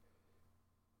desire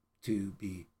to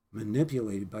be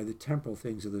manipulated by the temporal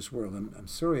things of this world. I'm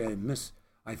sorry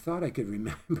I thought I could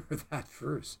remember that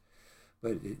verse,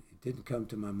 but it didn't come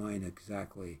to my mind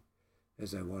exactly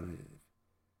as I wanted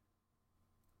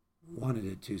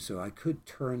it to, so I could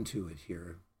turn to it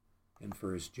here in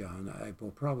 1 John. I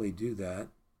will probably do that.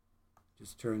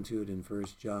 Just turn to it in 1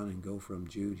 John and go from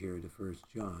Jude here to 1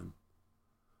 John.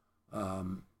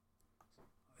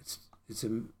 It's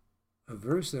a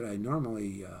verse that I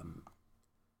normally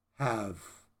have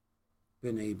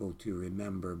been able to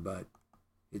remember, but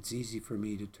it's easy for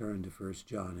me to turn to 1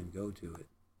 John and go to it.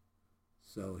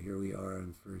 So here we are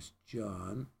in 1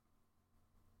 John.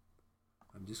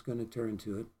 I'm just going to turn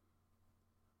to it.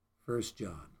 1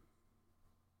 John.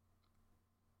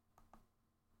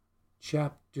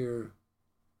 Chapter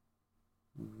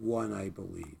 1, I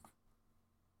believe.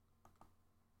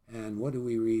 And what do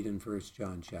we read in 1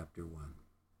 John chapter 1?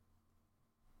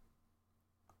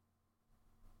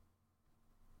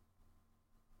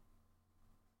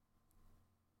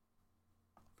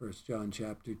 1 John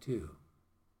chapter 2.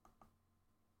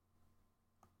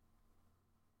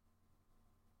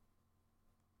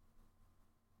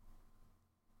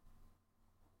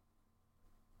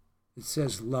 It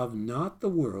says, love not the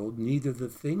world, neither the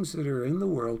things that are in the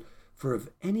world. For if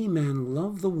any man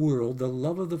love the world, the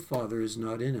love of the Father is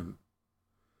not in him.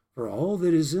 For all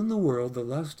that is in the world, the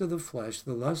lust of the flesh,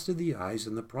 the lust of the eyes,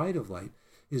 and the pride of life,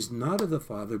 is not of the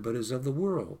Father, but is of the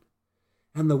world.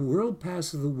 And the world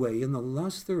passeth away, and the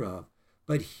lust thereof,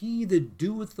 but he that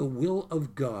doeth the will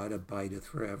of God abideth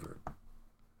forever.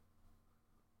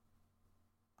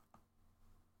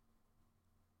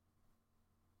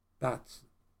 That's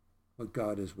what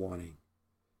God is wanting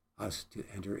us to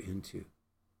enter into,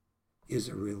 is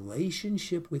a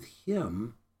relationship with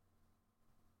him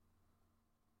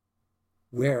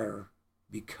where,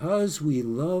 because we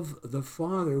love the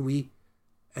Father,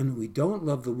 and we don't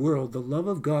love the world, the love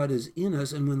of God is in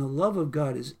us, and when the love of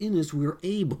God is in us, we're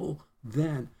able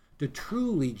then to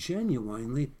truly,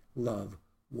 genuinely love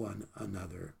one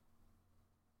another.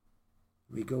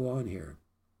 We go on here.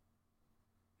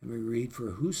 And we read,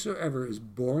 for whosoever is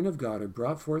born of God or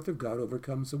brought forth of God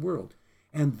overcomes the world.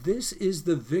 And this is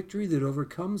the victory that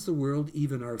overcomes the world,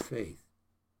 even our faith.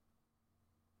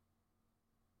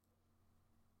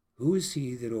 Who is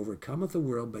he that overcometh the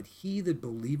world but he that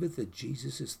believeth that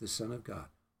Jesus is the Son of God?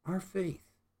 Our faith.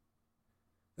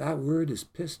 That word is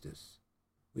pistis,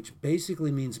 which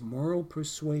basically means moral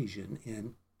persuasion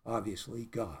in, obviously,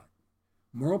 God.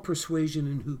 Moral persuasion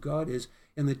in who God is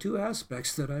in the two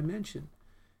aspects that I mentioned.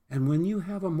 And when you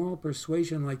have a moral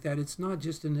persuasion like that, it's not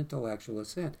just an intellectual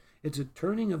assent. It's a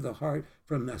turning of the heart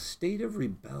from a state of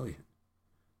rebellion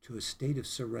to a state of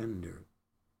surrender.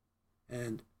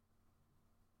 And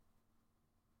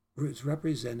it's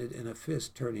represented in a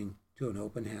fist turning to an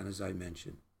open hand, as I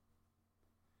mentioned.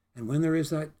 And when there is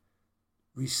that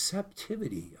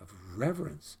receptivity of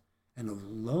reverence and of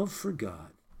love for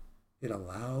God, it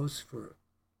allows for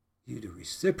you to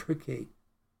reciprocate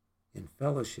in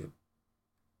fellowship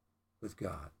with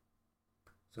God.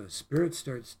 So the Spirit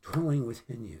starts dwelling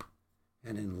within you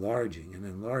and enlarging,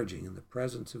 and the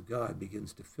presence of God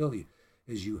begins to fill you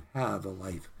as you have a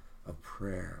life of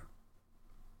prayer.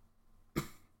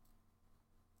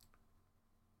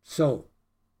 So,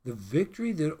 the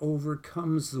victory that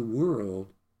overcomes the world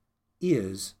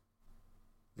is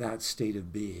that state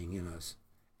of being in us.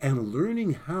 And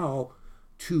learning how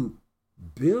to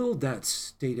build that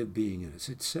state of being in us.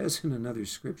 It says in another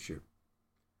scripture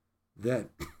that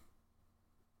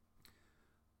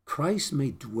Christ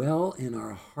may dwell in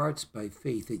our hearts by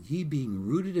faith, that ye being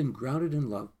rooted and grounded in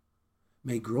love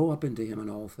may grow up into him in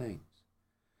all things.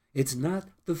 It's not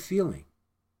the feeling.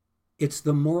 It's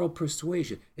the moral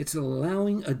persuasion. It's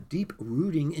allowing a deep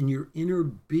rooting in your inner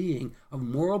being of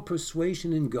moral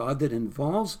persuasion in God that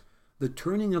involves the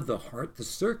turning of the heart, the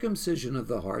circumcision of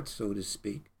the heart, so to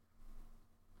speak.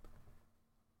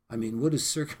 I mean, what is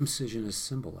circumcision a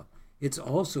symbol of? It's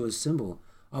also a symbol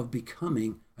of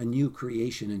becoming a new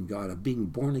creation in God, of being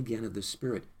born again of the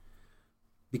Spirit.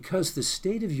 Because the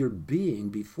state of your being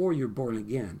before you're born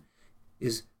again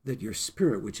is that your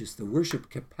spirit, which is the worship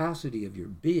capacity of your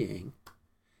being,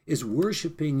 is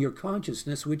worshiping your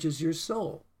consciousness, which is your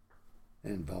soul. It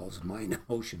involves mind,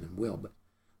 emotion, and will, but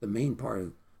the main part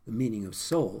of the meaning of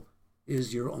soul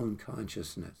is your own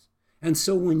consciousness. And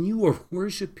so when you are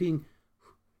worshiping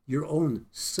your own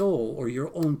soul or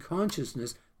your own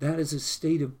consciousness, that is a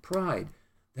state of pride.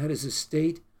 That is a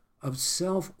state of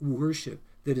self-worship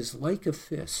that is like a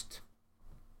fist.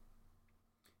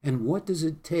 And what does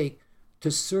it take to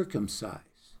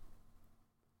circumcise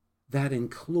that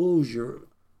enclosure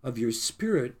of your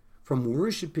spirit from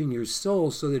worshiping your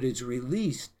soul so that it's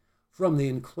released from the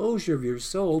enclosure of your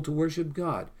soul to worship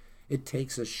God? It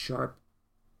takes a sharp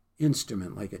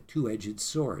instrument like a two-edged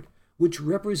sword, which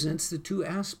represents the two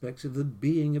aspects of the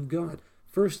being of God.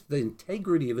 First, the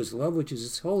integrity of his love, which is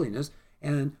his holiness,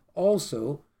 and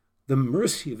also the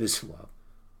mercy of his love,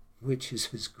 which is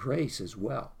his grace as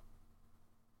well.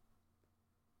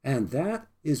 And that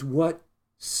is what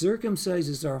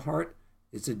circumcises our heart.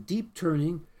 It's a deep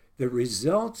turning that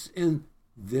results in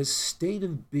this state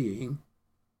of being,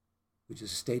 which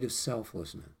is a state of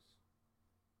selflessness.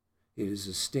 It is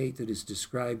a state that is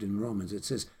described in Romans. It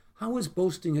says, how is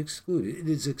boasting excluded? It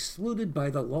is excluded by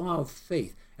the law of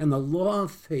faith. And the law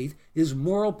of faith is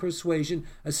moral persuasion,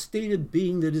 a state of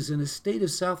being that is in a state of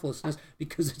selflessness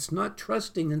because it's not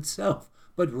trusting in self,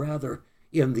 but rather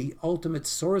in the ultimate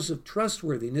source of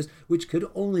trustworthiness, which could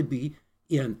only be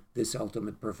in this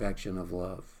ultimate perfection of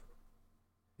love.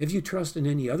 If you trust in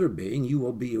any other being, you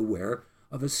will be aware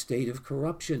of a state of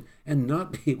corruption and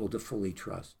not be able to fully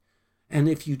trust. And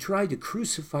if you try to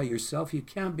crucify yourself, you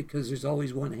can't, because there's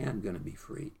always one hand going to be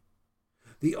free.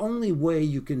 The only way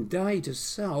you can die to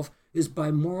self is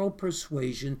by moral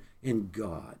persuasion in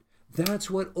God. That's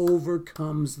what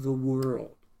overcomes the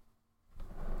world.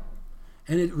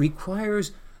 And it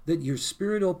requires that your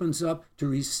spirit opens up to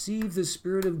receive the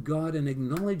Spirit of God and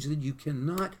acknowledge that you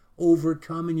cannot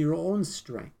overcome in your own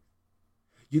strength.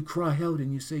 You cry out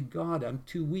and you say, God, I'm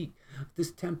too weak.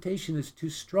 This temptation is too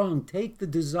strong. Take the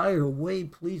desire away,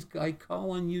 please. I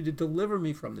call on you to deliver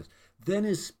me from this. Then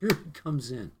his Spirit comes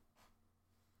in.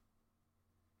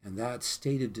 And that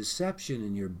state of deception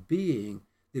in your being,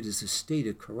 that is a state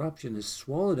of corruption, is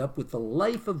swallowed up with the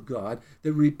life of God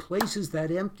that replaces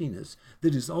that emptiness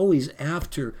that is always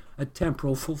after a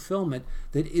temporal fulfillment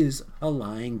that is a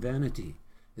lying vanity.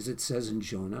 As it says in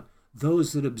Jonah,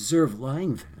 those that observe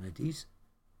lying vanities,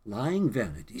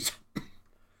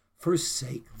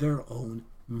 forsake their own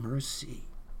mercy.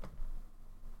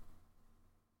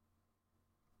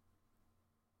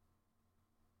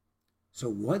 So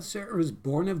whatsoever is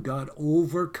born of God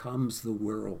overcomes the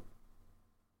world.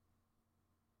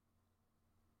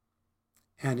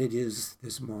 And it is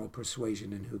this moral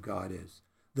persuasion in who God is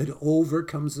that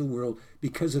overcomes the world,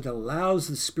 because it allows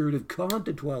the Spirit of God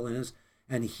to dwell in us,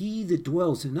 and he that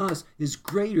dwells in us is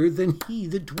greater than he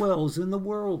that dwells in the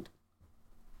world.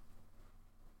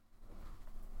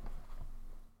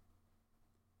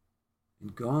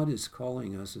 And God is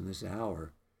calling us in this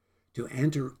hour to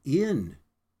enter in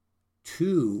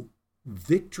to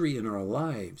victory in our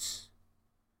lives,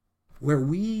 where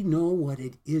we know what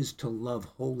it is to love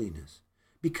holiness,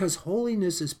 because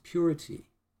holiness is purity.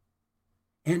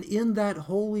 And in that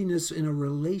holiness, in a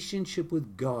relationship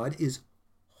with God, is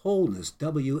wholeness,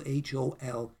 WHOLENESS,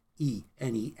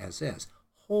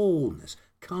 wholeness,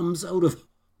 comes out of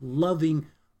loving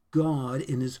God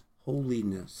in his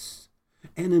holiness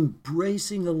and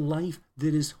embracing a life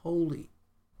that is holy.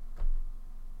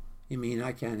 You mean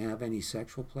I can't have any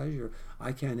sexual pleasure?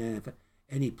 I can't have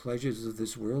any pleasures of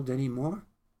this world anymore?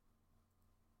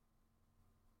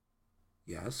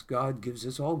 Yes, God gives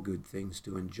us all good things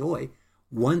to enjoy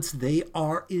once they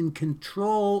are in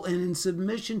control and in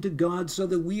submission to God, so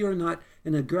that we are not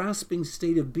in a grasping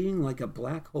state of being like a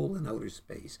black hole in outer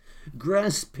space,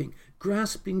 grasping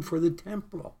for the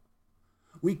temporal.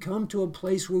 We come to a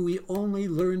place where we only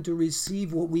learn to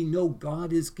receive what we know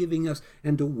God is giving us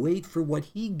and to wait for what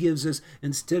he gives us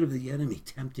instead of the enemy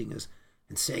tempting us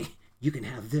and saying, you can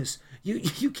have this.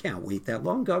 You can't wait that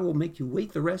long. God will make you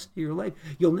wait the rest of your life.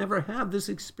 You'll never have this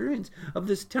experience of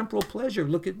this temporal pleasure.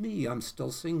 Look at me. I'm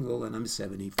still single and I'm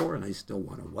 74 and I still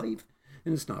want a wife.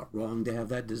 And it's not wrong to have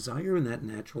that desire and that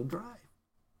natural drive.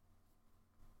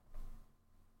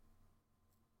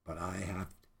 But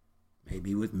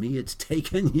maybe with me, it's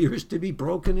taken years to be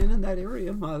broken in that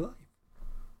area of my life.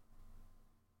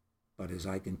 But as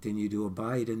I continue to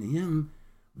abide in him,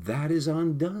 that is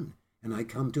undone. And I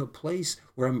come to a place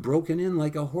where I'm broken in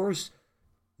like a horse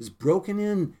is broken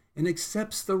in and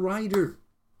accepts the rider.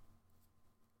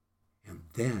 And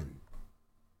then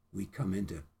we come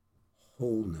into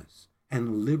wholeness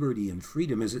and liberty and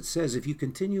freedom. As it says, if you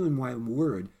continue in my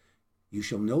word, you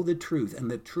shall know the truth, and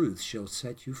the truth shall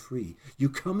set you free. You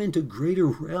come into greater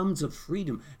realms of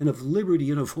freedom and of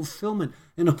liberty and of fulfillment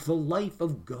and of the life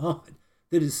of God.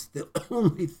 That is the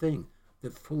only thing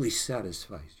that fully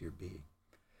satisfies your being.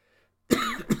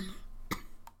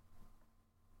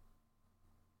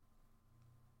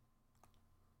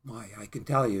 Why, I can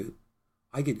tell you,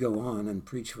 I could go on and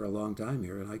preach for a long time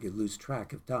here, and I could lose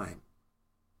track of time.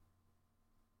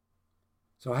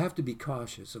 So I have to be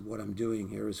cautious of what I'm doing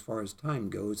here as far as time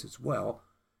goes as well,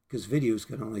 because videos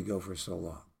can only go for so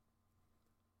long.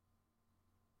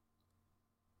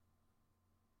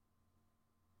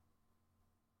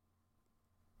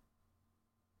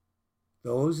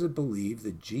 Those that believe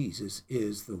that Jesus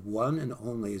is the one and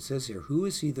only, it says here, who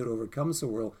is he that overcomes the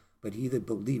world but he that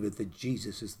believeth that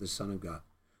Jesus is the Son of God?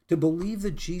 To believe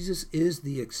that Jesus is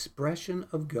the expression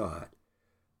of God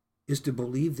is to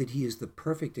believe that he is the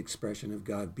perfect expression of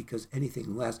God, because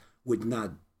anything less would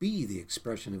not be the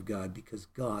expression of God, because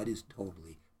God is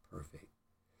totally perfect.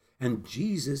 And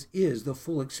Jesus is the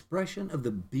full expression of the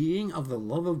being of the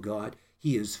love of God.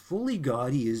 He is fully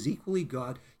God. He is equally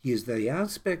God. He is the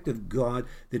aspect of God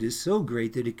that is so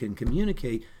great that it can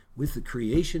communicate with the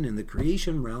creation in the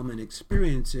creation realm and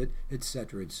experience it,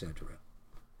 etc., etc.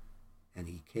 And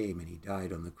he came and he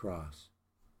died on the cross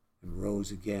and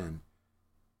rose again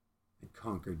and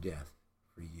conquered death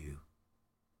for you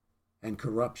and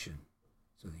corruption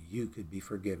so that you could be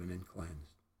forgiven and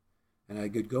cleansed. And I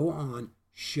could go on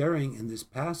sharing in this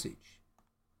passage,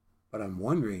 but I'm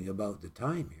wondering about the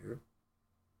time here.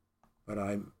 But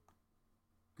I'm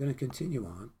going to continue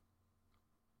on.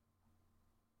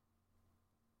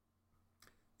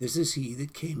 This is he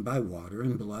that came by water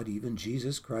and blood, even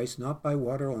Jesus Christ, not by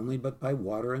water only, but by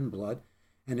water and blood.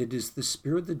 And it is the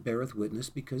Spirit that beareth witness,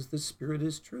 because the Spirit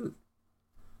is truth.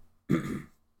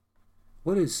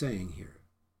 What it's saying here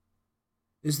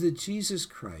is that Jesus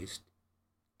Christ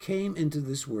came into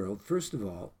this world. First of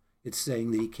all, it's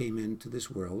saying that he came into this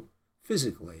world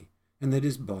physically, and that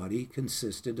his body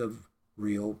consisted of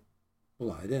real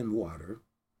blood and water.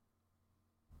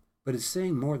 But it's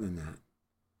saying more than that.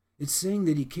 It's saying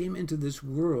that he came into this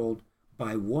world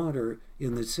by water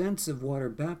in the sense of water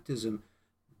baptism.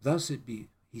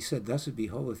 He said, thus it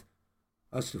behoveth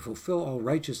us to fulfill all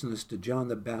righteousness to John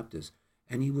the Baptist.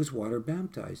 And he was water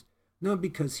baptized, not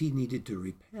because he needed to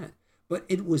repent, but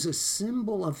it was a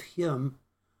symbol of him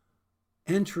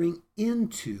entering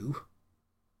into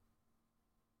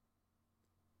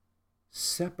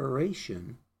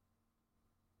separation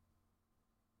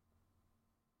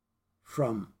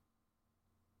from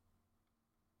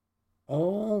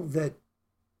all that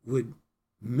would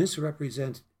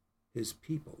misrepresent his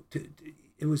people.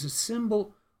 It was a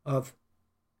symbol of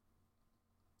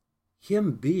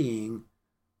him being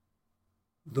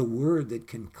the word that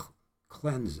can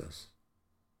cleanse us,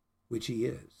 which he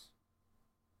is.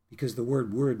 Because the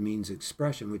word means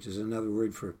expression, which is another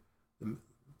word for the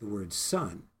word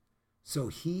son. So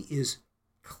he is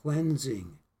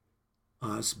cleansing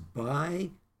us by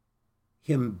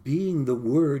him being the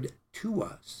word to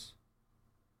us.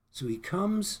 So he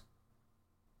comes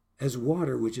as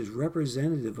water, which is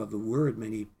representative of the word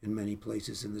in many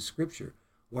places in the scripture.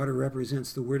 Water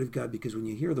represents the word of God, because when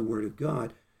you hear the word of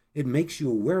God, it makes you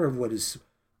aware of what is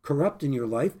corrupt in your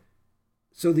life,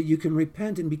 so that you can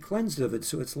repent and be cleansed of it.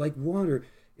 So it's like water.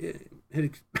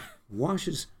 It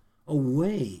washes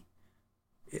away.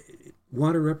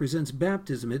 Water represents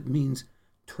baptism. It means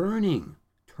turning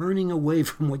away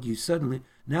from what you suddenly,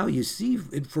 now you see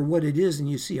it for what it is, and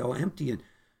you see how empty and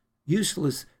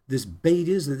useless this bait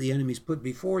is that the enemy's put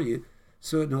before you,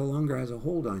 so it no longer has a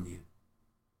hold on you.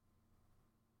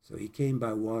 So he came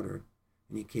by water,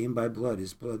 and he came by blood.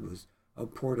 His blood was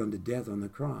outpoured unto death on the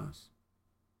cross.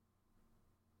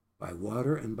 By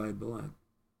water and by blood.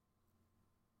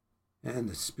 And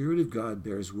the Spirit of God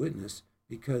bears witness,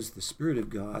 because the Spirit of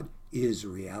God is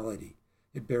reality.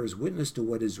 It bears witness to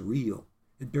what is real.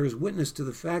 It bears witness to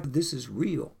the fact that this is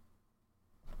real.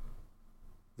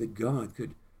 That God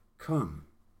could come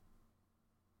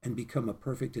and become a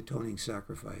perfect atoning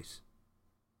sacrifice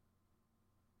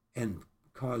and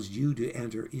cause you to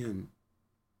enter in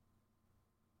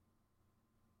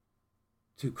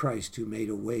to Christ, who made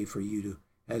a way for you to,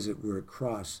 as it were,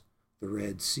 cross the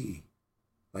Red Sea,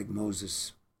 like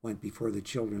Moses went before the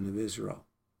children of Israel.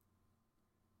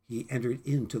 He entered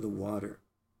into the water,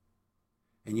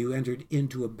 and you entered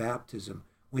into a baptism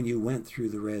when you went through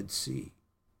the Red Sea.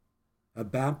 A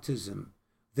baptism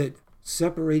that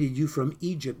separated you from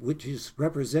Egypt, which is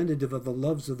representative of the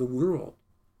loves of the world.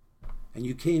 And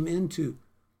you came into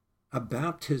a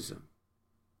baptism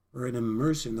or an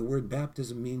immersion. The word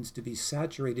baptism means to be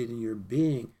saturated in your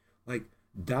being, like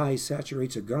dye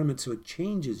saturates a garment, so it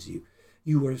changes you.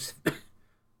 You are,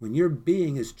 when your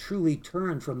being is truly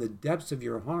turned from the depths of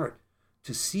your heart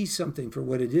to see something for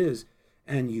what it is,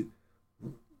 and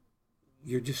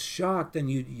you're just shocked,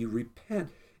 and you repent.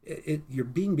 Your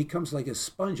being becomes like a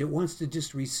sponge. It wants to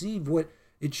just receive what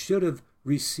it should have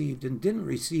received and didn't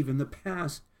receive in the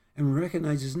past, and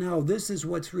recognizes now this is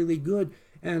what's really good,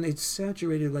 and it's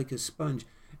saturated like a sponge.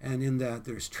 And in that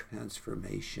there's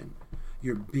transformation.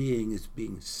 Your being is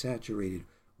being saturated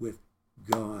with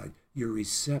God. You're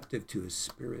receptive to His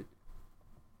Spirit.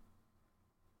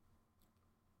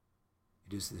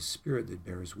 It is the Spirit that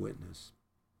bears witness,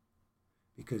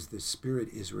 because the Spirit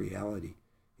is reality.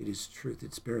 It is truth.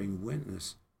 It's bearing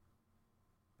witness.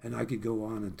 And I could go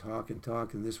on and talk,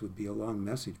 and this would be a long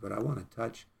message, but I want to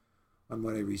touch on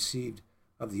what I received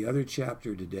of the other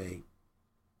chapter today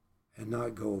and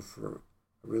not go for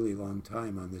a really long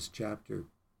time on this chapter.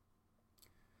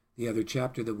 The other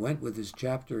chapter that went with this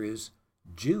chapter is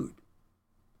Jude.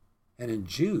 And in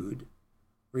Jude,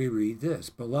 we read this: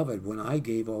 Beloved, when I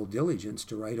gave all diligence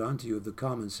to write unto you of the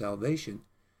common salvation,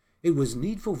 it was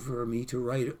needful for me to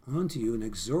write unto you and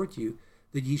exhort you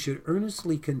that ye should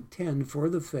earnestly contend for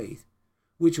the faith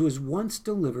which was once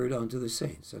delivered unto the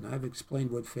saints. And I've explained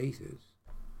what faith is.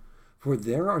 For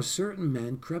there are certain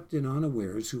men crept in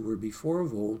unawares, who were before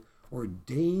of old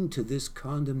ordained to this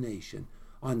condemnation,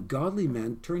 ungodly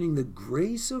men, turning the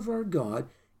grace of our God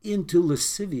into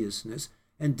lasciviousness,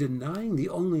 and denying the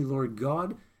only Lord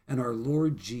God and our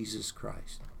Lord Jesus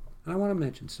Christ. And I want to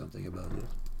mention something about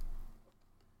this.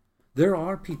 There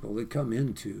are people that come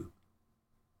into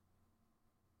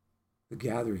the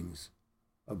gatherings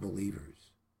of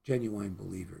believers, genuine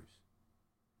believers,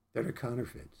 that are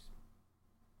counterfeits.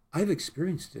 I've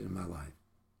experienced it in my life.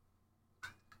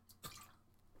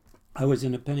 I was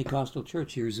in a Pentecostal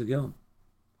church years ago,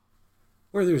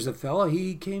 where there's a fella,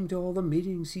 he came to all the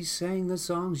meetings, he sang the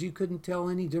songs, you couldn't tell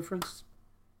any difference.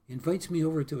 He invites me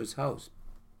over to his house,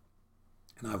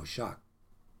 and I was shocked.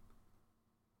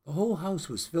 The whole house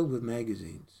was filled with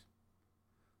magazines,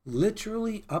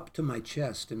 literally up to my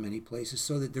chest in many places,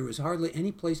 so that there was hardly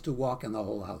any place to walk in the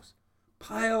whole house.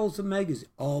 Piles of magazines,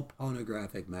 all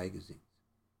pornographic magazines.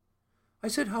 I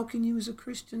said, how can you as a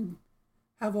Christian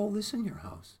have all this in your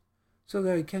house? So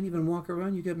that I can't even walk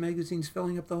around, you get magazines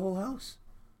filling up the whole house.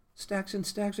 Stacks and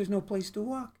stacks, there's no place to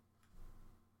walk.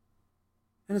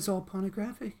 And it's all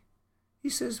pornographic. He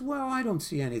says, well, I don't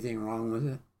see anything wrong with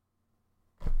it.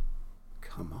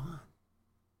 Come on.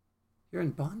 You're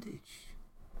in bondage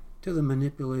to the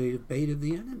manipulative bait of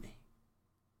the enemy.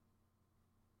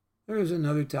 There was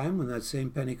another time when that same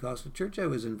Pentecostal church, I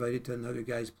was invited to another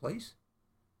guy's place.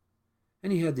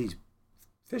 And he had these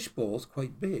fish bowls,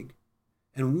 quite big,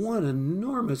 and one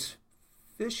enormous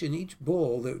fish in each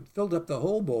bowl that filled up the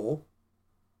whole bowl.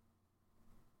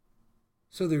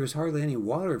 So there was hardly any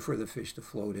water for the fish to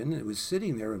float in. It was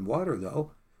sitting there in water,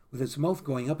 though, with its mouth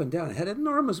going up and down. It had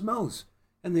enormous mouths,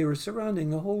 and they were surrounding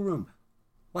the whole room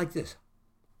like this.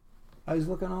 I was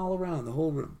looking all around the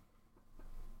whole room.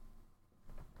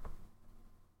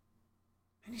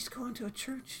 And he's going to a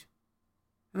church.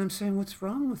 And I'm saying, what's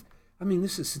wrong with...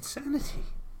 this is insanity.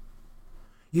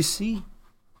 You see,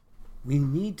 we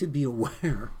need to be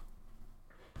aware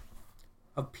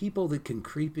of people that can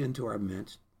creep into our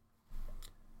midst,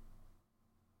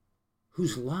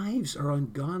 whose lives are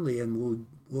ungodly and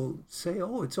will say,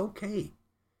 oh, it's okay.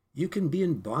 You can be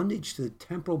in bondage to the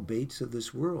temporal baits of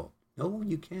this world. No,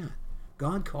 you can't.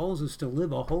 God calls us to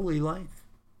live a holy life.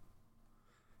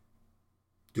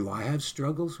 Do I have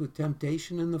struggles with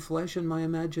temptation in the flesh and my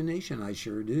imagination? I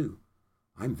sure do.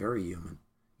 I'm very human.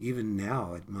 Even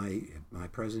now, at my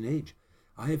present age,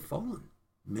 I have fallen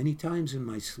many times in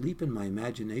my sleep and my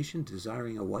imagination,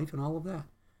 desiring a wife and all of that.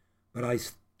 But I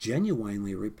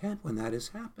genuinely repent when that has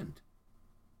happened.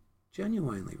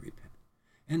 Genuinely repent.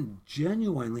 And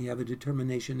genuinely have a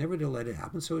determination never to let it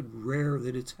happen, so it's rare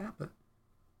that it's happened.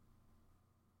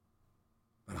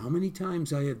 But how many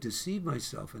times I have deceived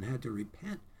myself and had to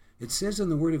repent. It says in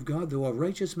the Word of God, though a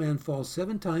righteous man falls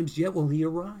 7 times, yet will he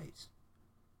arise.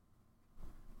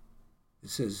 It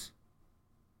says,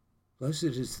 blessed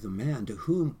is the man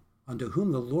unto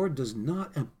whom the Lord does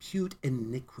not impute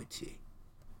iniquity.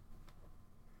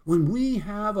 When we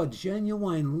have a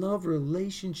genuine love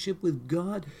relationship with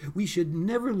God, we should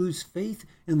never lose faith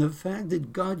in the fact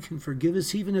that God can forgive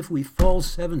us even if we fall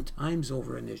 7 times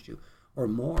over an issue or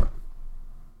more.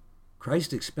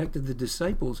 Christ expected the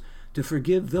disciples to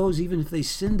forgive those even if they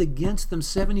sinned against them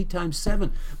 70 times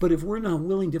 7. But if we're not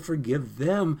willing to forgive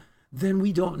them, then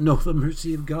we don't know the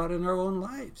mercy of God in our own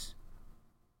lives.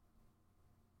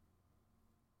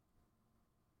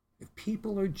 If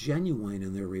people are genuine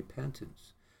in their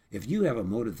repentance, if you have a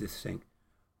motive to think,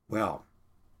 well,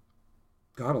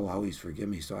 God will always forgive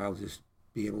me, so I'll just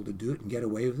be able to do it and get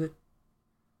away with it,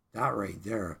 that right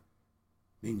there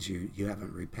means you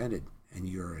haven't repented and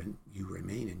you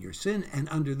remain in your sin and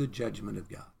under the judgment of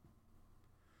God.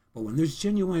 But when there's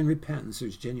genuine repentance,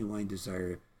 there's genuine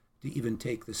desire to even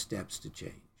take the steps to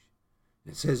change.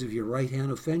 And it says if your right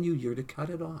hand offend you, you're to cut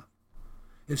it off.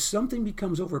 If something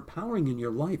becomes overpowering in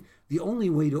your life, the only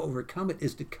way to overcome it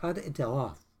is to cut it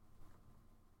off.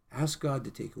 Ask God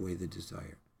to take away the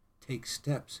desire. Take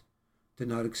steps to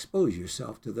not expose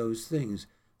yourself to those things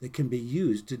that can be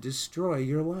used to destroy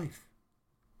your life.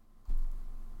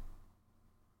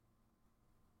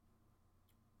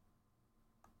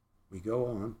 We go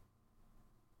on.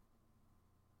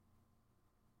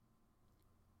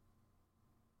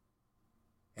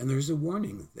 And there's a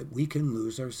warning that we can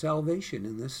lose our salvation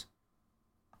in this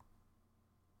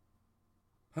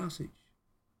passage.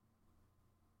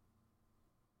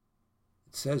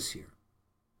 It says here,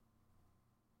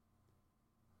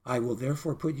 I will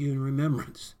therefore put you in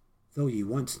remembrance, though ye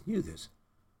once knew this,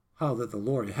 how that the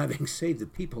Lord, having saved the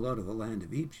people out of the land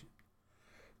of Egypt,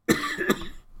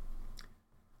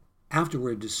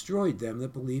 afterward destroyed them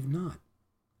that believed not.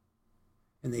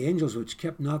 And the angels which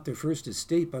kept not their first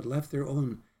estate, but left their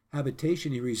own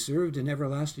habitation, he reserved in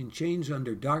everlasting chains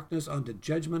under darkness unto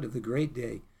judgment of the great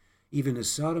day, even as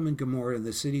Sodom and Gomorrah and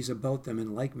the cities about them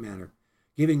in like manner,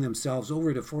 giving themselves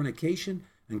over to fornication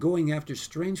and going after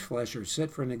strange flesh, are set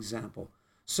for an example,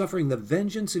 suffering the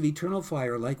vengeance of eternal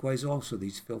fire. Likewise also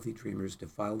these filthy dreamers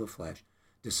defile the flesh,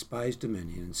 despise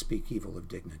dominion, and speak evil of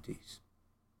dignities.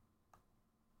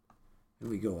 And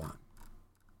we go on.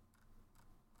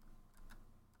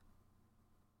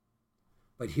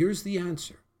 But here's the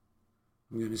answer.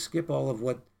 I'm going to skip all of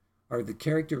what are the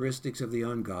characteristics of the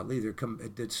ungodly.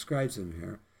 It describes them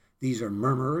here. These are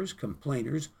murmurers,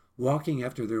 complainers, walking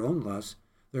after their own lusts.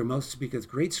 Their mouth speaketh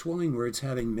great swelling words,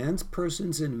 having men's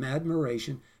persons in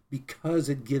admiration, because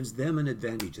it gives them an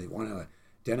advantage. They want to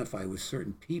identify with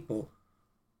certain people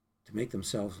to make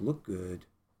themselves look good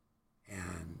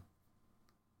and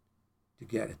to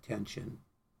get attention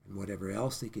and whatever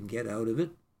else they can get out of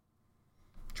it,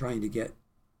 trying to get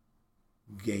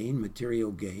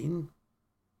material gain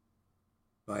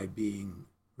by being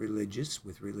religious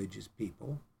with religious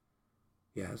people.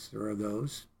 Yes, there are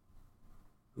those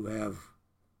who have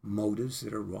motives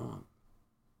that are wrong.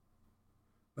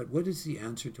 But what is the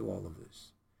answer to all of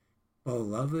this?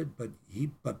 Beloved,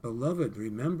 but beloved,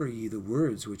 remember ye the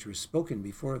words which were spoken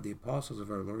before of the apostles of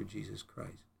our Lord Jesus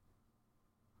Christ.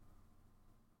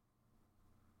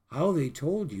 How they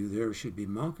told you there should be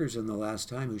mockers in the last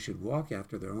time who should walk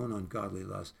after their own ungodly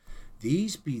lusts.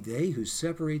 These be they who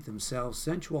separate themselves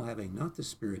sensual, having not the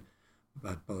Spirit,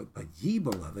 but ye,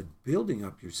 beloved, building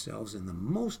up yourselves in the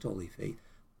most holy faith,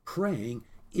 praying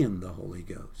in the Holy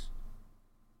Ghost.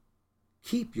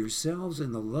 Keep yourselves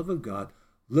in the love of God,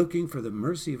 looking for the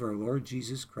mercy of our Lord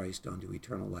Jesus Christ unto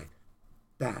eternal life.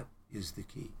 That is the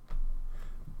key.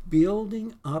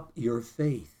 Building up your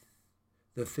faith.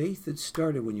 The faith that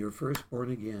started when you were first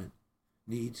born again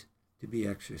needs to be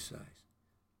exercised.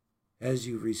 As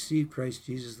you receive Christ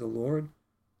Jesus the Lord,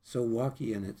 so walk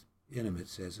ye in him, it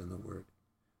says in the Word.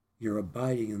 You're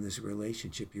abiding in this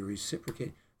relationship. You're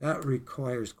reciprocating. That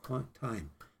requires time.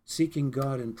 Seeking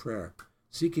God in prayer.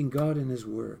 Seeking God in His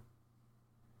Word.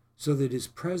 So that His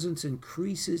presence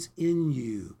increases in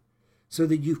you. So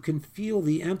that you can feel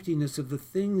the emptiness of the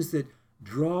things that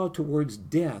draw towards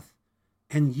death.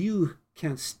 And you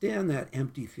can't stand that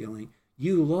empty feeling.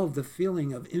 You love the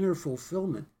feeling of inner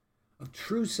fulfillment, of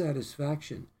true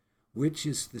satisfaction, which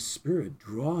is the Spirit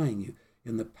drawing you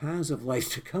in the paths of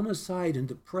life to come aside and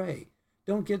to pray.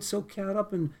 Don't get so caught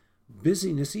up in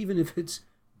busyness, even if it's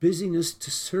busyness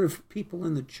to serve people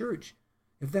in the church,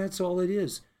 if that's all it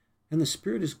is. And the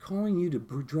Spirit is calling you to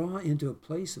draw into a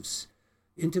place of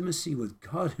intimacy with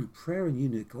God in prayer, and you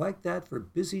neglect that for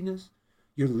busyness,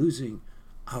 you're losing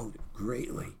out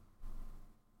greatly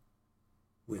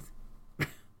with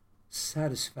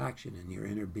satisfaction in your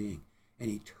inner being and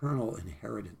eternal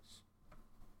inheritance.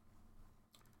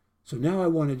 So now I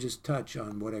want to just touch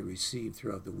on what I received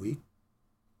throughout the week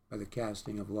by the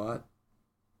casting of lot.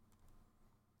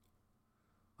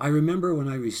 I remember when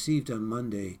I received on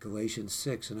Monday Galatians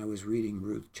 6 and I was reading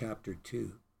Ruth chapter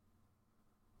 2,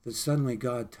 that suddenly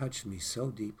God touched me so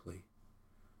deeply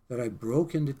that I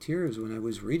broke into tears when I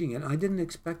was reading it. I didn't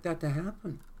expect that to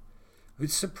happen.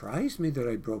 It surprised me that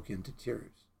I broke into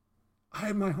tears.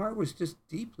 My heart was just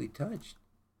deeply touched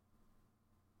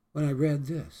when I read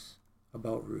this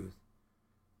about Ruth.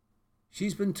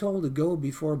 She's been told to go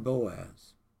before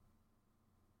Boaz.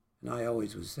 And I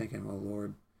always was thinking, well,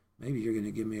 Lord, maybe you're going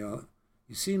to give me you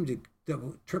seemed to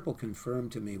triple confirm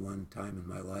to me one time in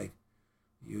my life.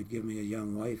 You would give me a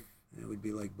young wife, and it would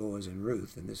be like Boaz and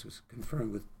Ruth. And this was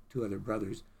confirmed with 2 other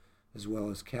brothers, as well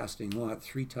as casting lot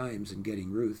 3 times and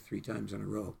getting Ruth 3 times in a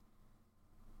row.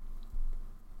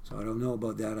 So I don't know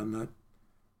about that. I'm not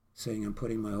saying I'm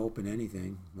putting my hope in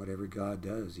anything. Whatever God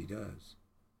does, He does.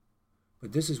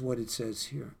 But this is what it says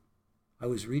here. I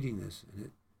was reading this,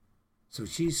 and so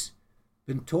she's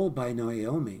been told by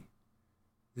Naomi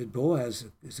that Boaz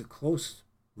is a close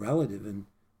relative and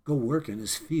go work in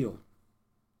his field.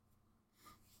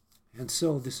 And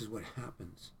so this is what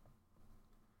happens.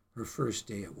 Her first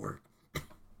day at work.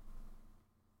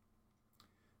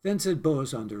 Then said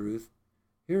Boaz unto Ruth,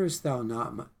 hearest thou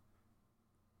not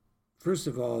First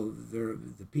of all,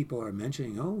 the people are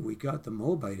mentioning, oh, we got the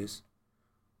Moabitess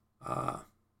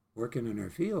working in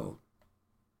her field.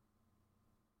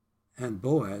 And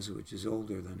Boaz, which is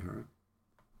older than her,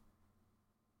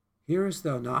 hearest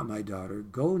thou not, my daughter,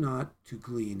 go not to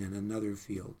glean in another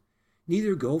field,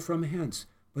 neither go from hence,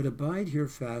 but abide here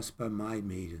fast by my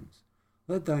maidens.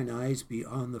 Let thine eyes be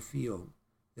on the field,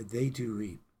 that they do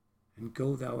reap, and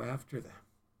go thou after them.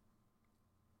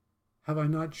 Have I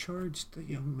not charged the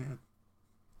young men,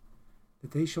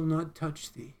 that they shall not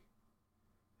touch thee?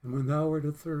 And when thou art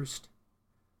athirst,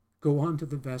 go on to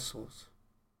the vessels,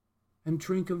 and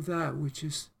drink of that which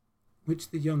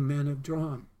the young men have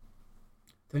drawn.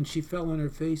 Then she fell on her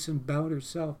face and bowed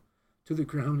herself to the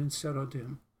ground and said unto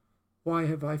him, Why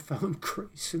have I found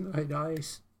grace in thine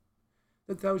eyes,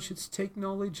 that thou shouldst take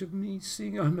knowledge of me,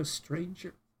 seeing I am a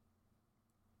stranger?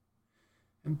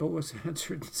 And Boaz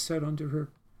answered and said unto her,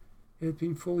 It hath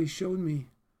been fully shown me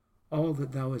all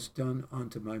that thou hast done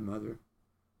unto my mother.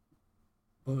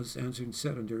 Boaz answered and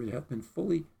said unto her, It hath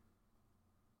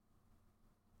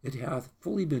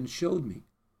fully been showed me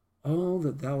all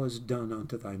that thou hast done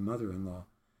unto thy mother-in-law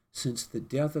since the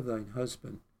death of thine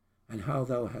husband, and how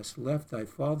thou hast left thy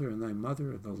father and thy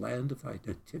mother in the land of thy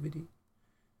nativity,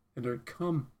 and art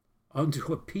come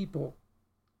unto a people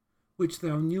which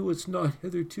thou knewest not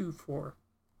hitherto for.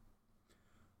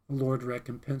 The Lord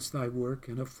recompense thy work,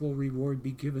 and a full reward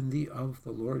be given thee of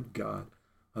the Lord God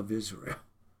of Israel,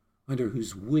 under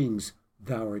whose wings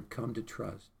thou art come to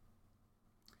trust.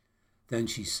 Then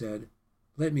she said,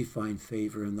 Let me find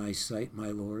favor in thy sight, my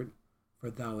Lord, for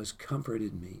thou hast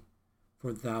comforted me,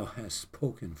 for thou hast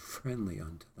spoken friendly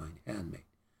unto thine handmaid,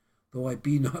 though I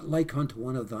be not like unto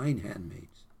one of thine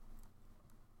handmaids.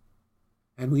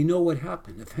 And we know what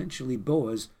happened. Eventually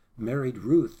Boaz married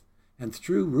Ruth, and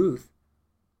through Ruth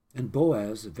and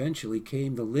Boaz eventually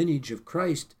came the lineage of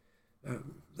Christ,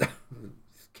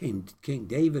 came King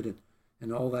David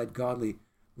and all that godly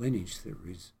lineage that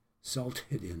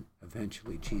resulted in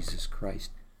eventually Jesus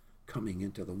Christ coming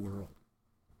into the world.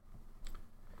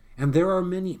 And there are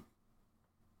many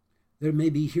that may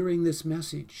be hearing this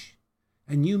message,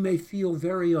 and you may feel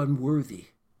very unworthy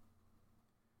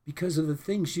because of the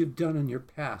things you've done in your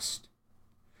past.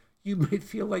 You may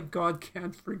feel like God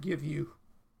can't forgive you,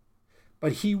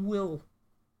 but He will.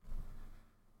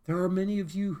 There are many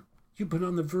of you, you've been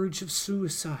on the verge of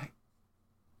suicide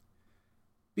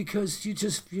because you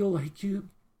just feel like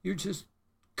you're just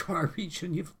garbage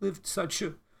and you've lived such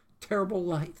a terrible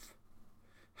life.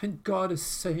 And God is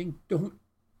saying, don't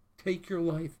take your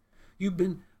life. You've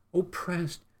been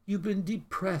oppressed. You've been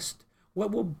depressed.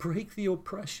 What will break the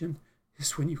oppression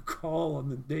is when you call on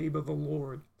the name of the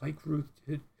Lord, like Ruth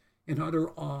did, in utter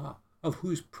awe of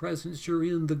whose presence you're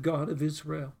in, the God of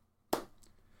Israel.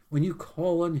 When you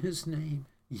call on his name,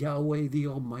 Yahweh the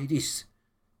Almighty,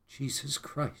 Jesus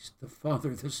Christ, the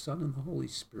Father, the Son, and the Holy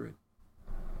Spirit,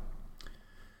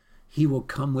 he will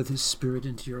come with his Spirit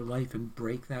into your life and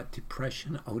break that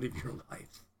depression out of your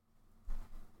life.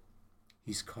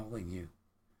 He's calling you.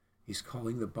 He's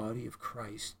calling the body of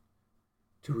Christ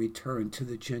to return to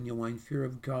the genuine fear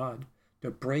of God, to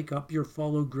break up your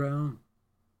fallow ground,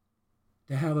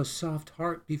 to have a soft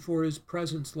heart before his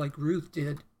presence like Ruth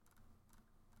did.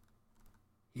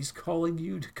 He's calling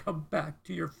you to come back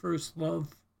to your first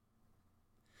love.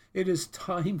 It is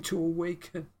time to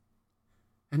awaken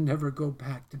and never go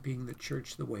back to being the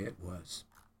church the way it was.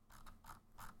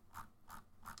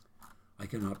 I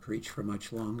cannot preach for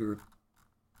much longer.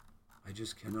 I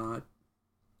just cannot.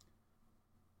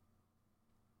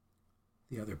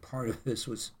 The other part of this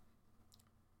was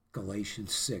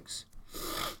Galatians 6.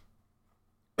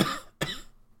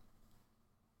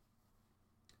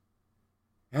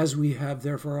 As we have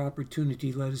therefore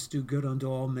opportunity, let us do good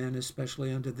unto all men,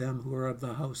 especially unto them who are of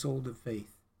the household of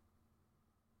faith.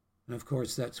 And of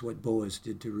course, that's what Boaz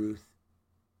did to Ruth.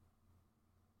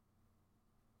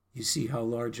 You see how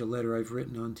large a letter I've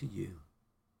written unto you.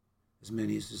 As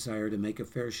many as desire to make a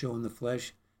fair show in the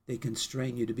flesh, they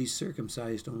constrain you to be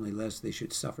circumcised, only lest they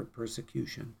should suffer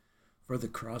persecution for the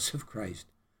cross of Christ.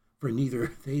 For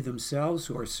neither they themselves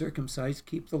who are circumcised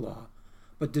keep the law,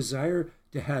 but desire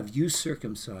to have you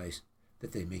circumcised,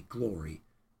 that they may glory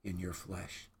in your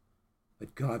flesh.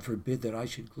 But God forbid that I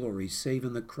should glory, save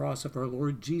in the cross of our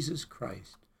Lord Jesus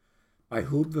Christ, by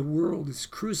whom the world is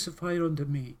crucified unto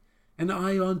me, and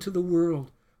I unto the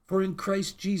world. For in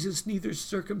Christ Jesus neither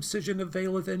circumcision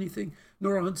availeth anything,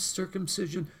 nor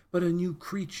uncircumcision, but a new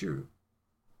creature.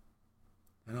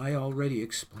 And I already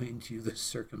explained to you the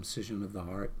circumcision of the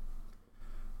heart.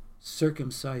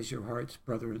 Circumcise your hearts,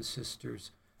 brothers and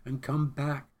sisters, and come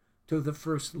back to the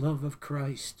first love of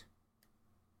Christ.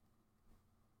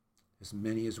 As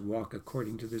many as walk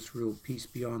according to this rule, peace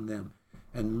be on them,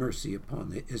 and mercy upon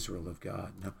the Israel of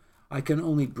God. Now, I can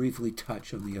only briefly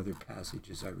touch on the other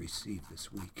passages I received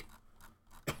this week.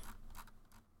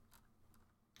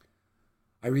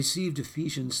 I received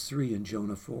Ephesians 3 and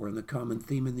Jonah 4, and the common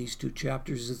theme in these two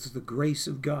chapters is the grace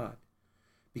of God.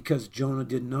 Because Jonah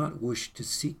did not wish to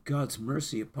seek God's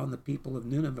mercy upon the people of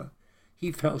Nineveh,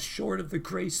 he fell short of the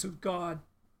grace of God.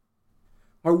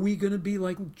 Are we going to be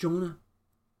like Jonah?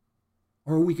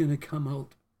 Or are we going to come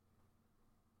out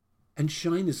and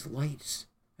shine as lights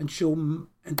and show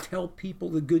and tell people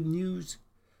the good news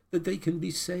that they can be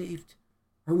saved?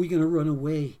 Are we going to run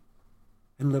away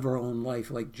and live our own life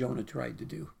like Jonah tried to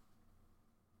do,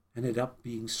 and ended up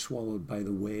being swallowed by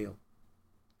the whale?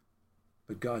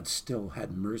 But God still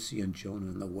had mercy on Jonah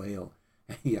and the whale,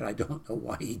 and yet I don't know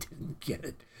why he didn't get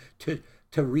it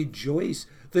to rejoice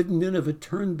that Nineveh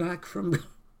turned back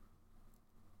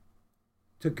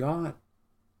to God.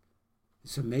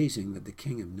 It's amazing that the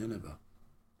king of Nineveh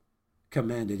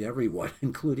commanded everyone,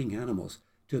 including animals,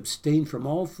 to abstain from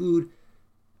all food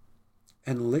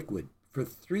and liquid for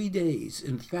 3 days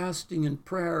in fasting and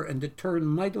prayer, and to turn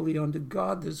mightily unto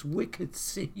God, this wicked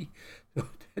city,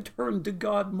 to turn to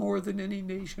God more than any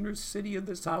nation or city in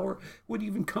this hour would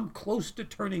even come close to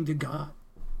turning to God.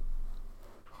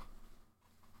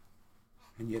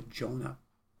 And yet Jonah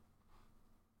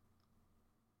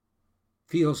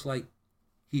feels like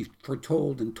he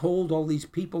foretold and told all these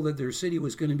people that their city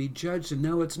was going to be judged, and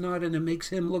now it's not, and it makes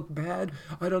him look bad.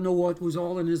 I don't know what was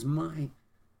all in his mind.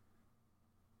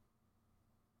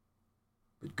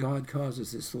 But God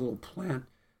causes this little plant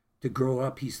to grow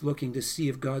up. He's looking to see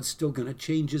if God's still going to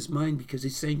change his mind, because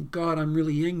he's saying, God, I'm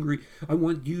really angry. I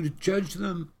want you to judge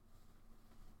them.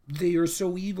 They are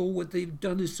so evil. What they've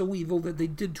done is so evil that they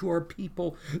did to our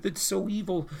people. That's so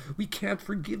evil. We can't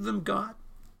forgive them, God.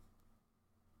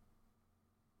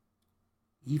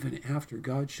 Even after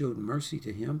God showed mercy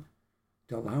to him,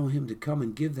 to allow him to come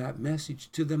and give that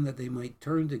message to them that they might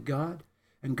turn to God,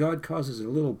 and God causes a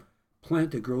little plant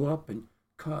to grow up, and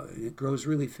it grows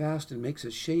really fast and makes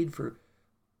a shade for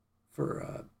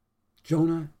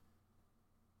Jonah.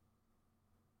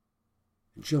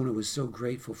 And Jonah was so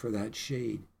grateful for that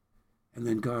shade. And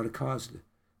then God caused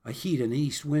a heat and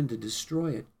east wind to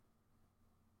destroy it.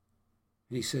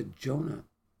 And he said, Jonah,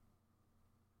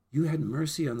 you had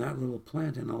mercy on that little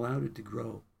plant and allowed it to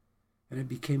grow, and it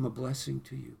became a blessing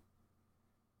to you.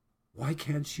 Why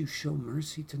can't you show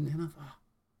mercy to Nineveh?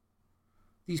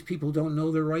 These people don't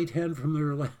know their right hand from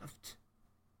their left.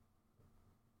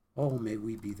 Oh, may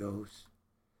we be those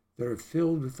that are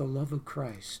filled with the love of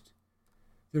Christ,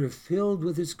 that are filled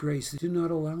with his grace, that do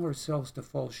not allow ourselves to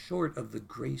fall short of the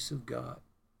grace of God.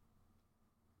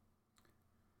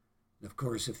 And of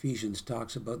course, Ephesians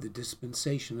talks about the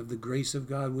dispensation of the grace of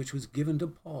God which was given to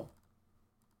Paul.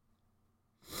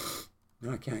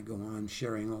 Now, I can't go on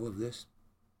sharing all of this.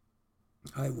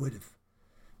 I would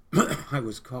if I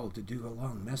was called to do a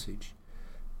long message,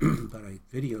 but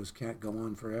videos can't go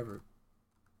on forever.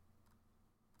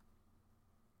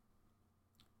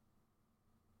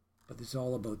 But it's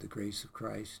all about the grace of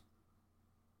Christ.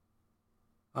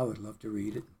 I would love to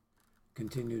read it,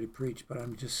 continue to preach, but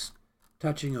I'm just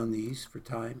touching on these for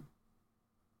time.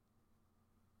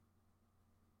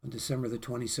 On December the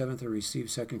 27th, I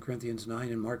received 2 Corinthians 9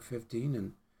 and Mark 15,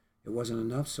 and it wasn't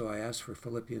enough, so I asked for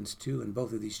Philippians 2, and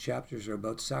both of these chapters are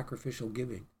about sacrificial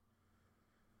giving.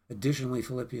 Additionally,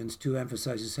 Philippians 2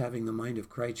 emphasizes having the mind of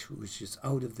Christ, which is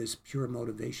out of this pure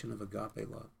motivation of agape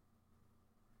love.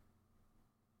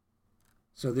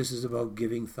 So this is about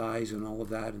giving tithes and all of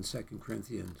that in 2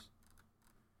 Corinthians.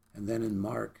 And then in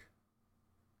Mark,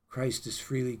 Christ is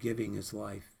freely giving his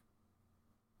life.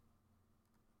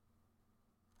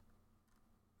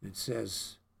 It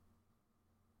says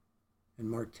in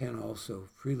Mark 10 also,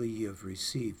 freely ye have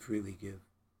received, freely give.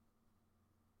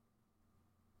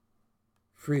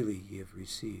 Freely ye have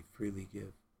received, freely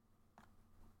give.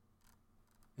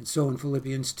 And so in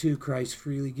Philippians 2, Christ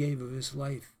freely gave of his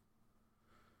life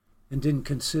and didn't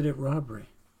consider it robbery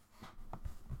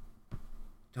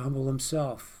to humble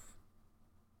himself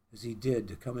as he did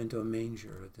to come into a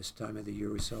manger at this time of the year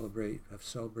we have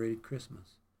celebrated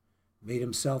Christmas. Made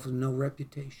himself of no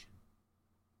reputation.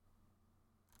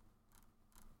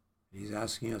 He's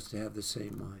asking us to have the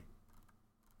same mind.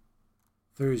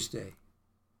 Thursday,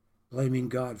 blaming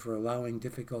God for allowing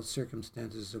difficult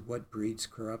circumstances of what breeds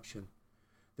corruption,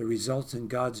 that results in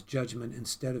God's judgment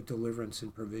instead of deliverance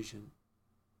and provision.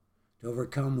 To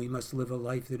overcome, we must live a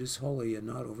life that is holy and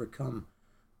not overcome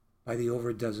by the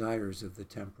over-desires of the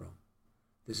temporal.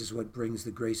 This is what brings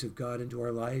the grace of God into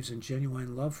our lives and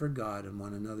genuine love for God and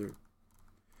one another.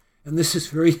 And this is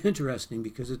very interesting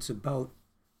because it's about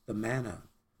the manna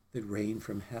that rained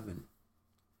from heaven.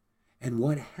 And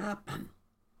what happened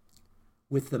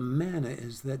with the manna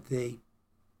is that the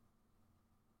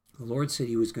Lord said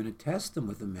he was going to test them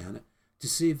with the manna to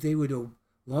see if they would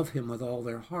love him with all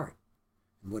their heart.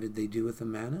 And what did they do with the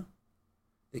manna?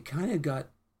 They kind of got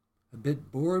a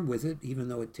bit bored with it, even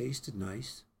though it tasted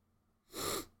nice.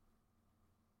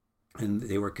 And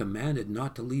they were commanded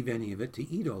not to leave any of it, to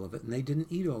eat all of it, and they didn't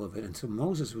eat all of it. And so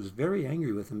Moses was very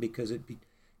angry with them because it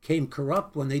became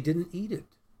corrupt when they didn't eat it.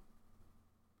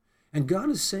 And God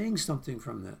is saying something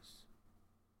from this.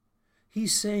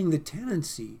 He's saying the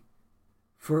tendency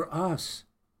for us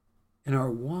in our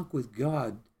walk with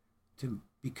God to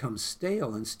become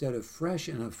stale instead of fresh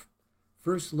in a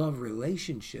first love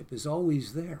relationship is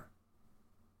always there.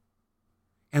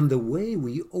 And the way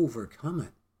we overcome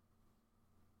it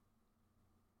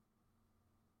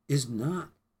is not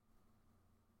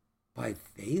by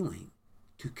failing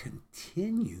to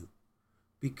continue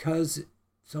because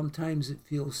sometimes it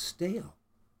feels stale.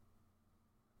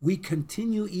 We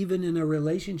continue even in a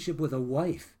relationship with a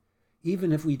wife,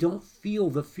 even if we don't feel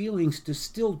the feelings, to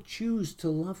still choose to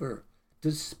love her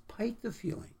despite the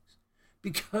feelings,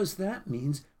 because that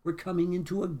means we're coming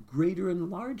into a greater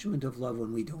enlargement of love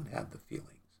when we don't have the feelings.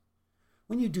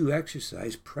 When you do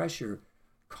exercise, pressure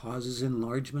causes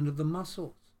enlargement of the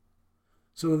muscles.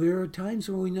 So there are times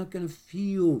when we're not going to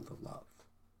feel the love.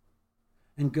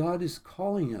 And God is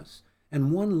calling us.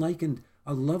 And one likened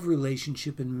a love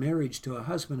relationship in marriage to a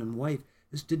husband and wife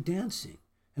is to dancing.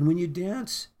 And when you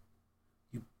dance,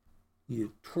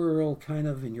 you twirl kind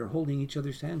of, and you're holding each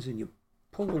other's hands, and you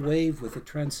pull a wave with a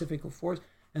centrifugal force,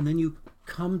 and then you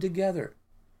come together.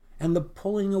 And the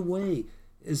pulling away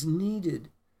is needed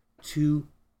to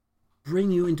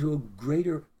bring you into a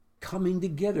greater coming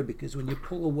together, because when you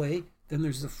pull away, then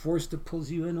there's the force that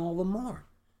pulls you in all the more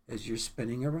as you're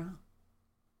spinning around.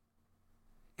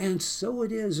 And so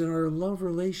it is in our love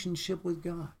relationship with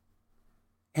God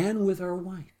and with our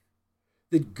wife,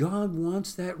 that God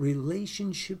wants that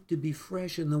relationship to be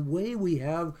fresh. And the way we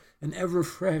have an ever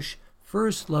fresh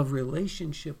first love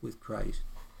relationship with Christ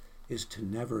is to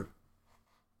never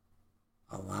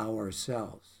allow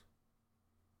ourselves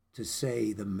to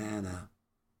say the manna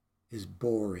is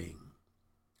boring.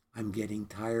 I'm getting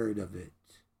tired of it.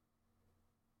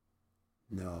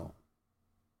 No.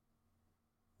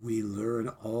 We learn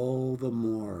all the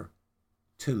more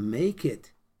to make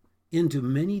it into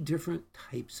many different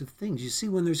types of things. You see,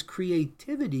 when there's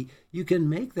creativity, you can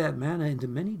make that manna into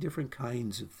many different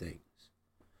kinds of things.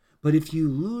 But if you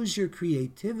lose your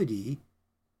creativity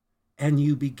and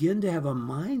you begin to have a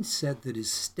mindset that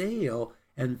is stale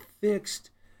and fixed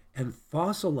and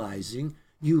fossilizing,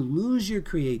 you lose your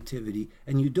creativity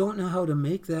and you don't know how to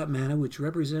make that manna, which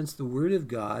represents the Word of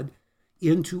God,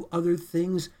 into other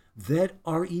things that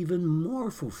are even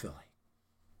more fulfilling.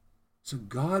 So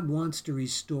God wants to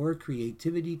restore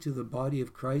creativity to the body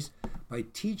of Christ by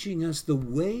teaching us the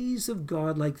ways of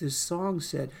God. Like this song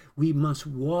said, we must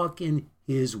walk in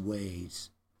His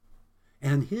ways.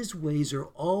 And His ways are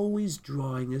always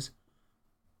drawing us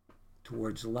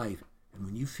towards life. And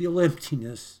when you feel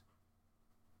emptiness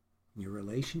in your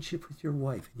relationship with your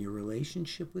wife, in your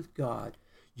relationship with God,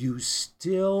 you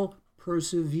still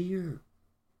persevere.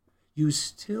 You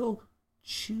still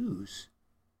choose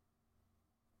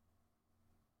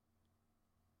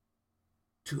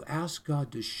to ask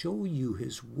God to show you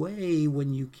His way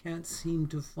when you can't seem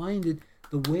to find it,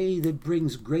 the way that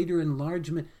brings greater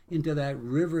enlargement into that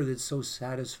river that's so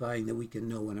satisfying that we can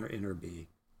know in our inner being,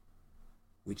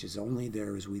 which is only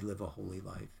there as we live a holy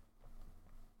life.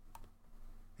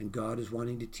 And God is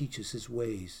wanting to teach us His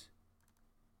ways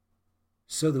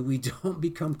so that we don't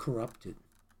become corrupted,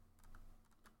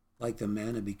 like the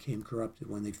manna became corrupted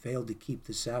when they failed to keep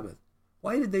the Sabbath.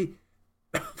 Why did they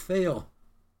fail?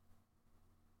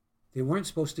 They weren't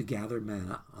supposed to gather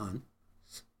manna on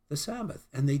the Sabbath,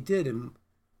 and they did, and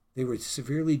they were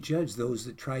severely judged, those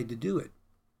that tried to do it.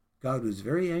 God was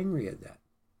very angry at that.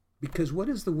 Because what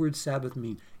does the word Sabbath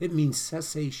mean? It means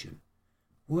cessation.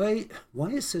 Why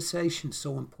is cessation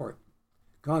so important?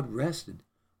 God rested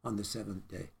on the seventh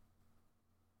day.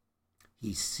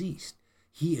 He ceased.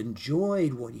 He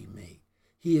enjoyed what He made.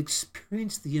 He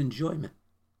experienced the enjoyment.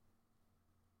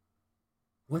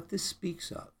 What this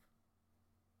speaks of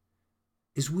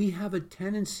is we have a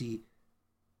tendency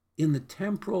in the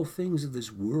temporal things of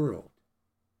this world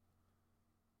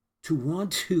to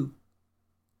want to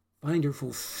find our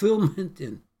fulfillment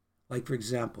in, like, for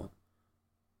example,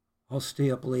 I'll stay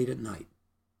up late at night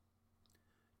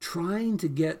trying to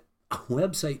get a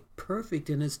website perfect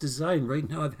in its design. Right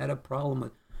now I've had a problem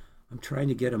with, I'm trying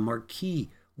to get a marquee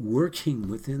working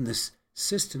within this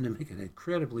system to make an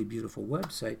incredibly beautiful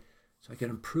website so I can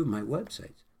improve my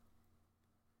websites.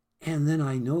 And then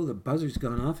I know the buzzer's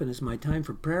gone off and it's my time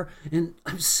for prayer. And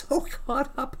I'm so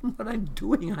caught up in what I'm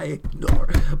doing, I ignore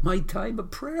my time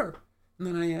of prayer. And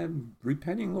then I am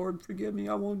repenting, Lord, forgive me,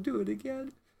 I won't do it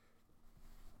again.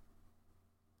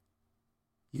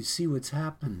 You see what's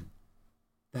happened?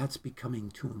 That's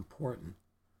becoming too important.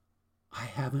 I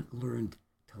haven't learned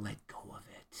to let go of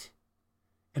it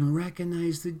and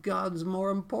recognize that God's more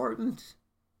important.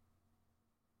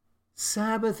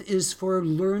 Sabbath is for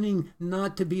learning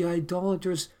not to be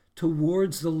idolatrous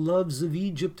towards the loves of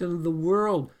Egypt and of the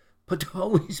world, but to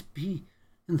always be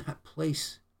in that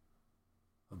place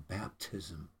of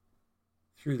baptism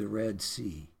through the Red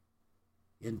Sea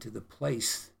into the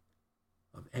place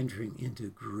of entering into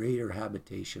greater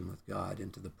habitation with God,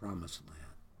 into the promised land.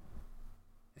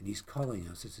 And He's calling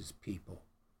us as His people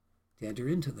to enter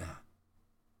into that.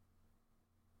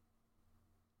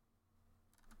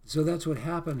 So that's what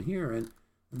happened here, and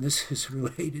this is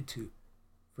related to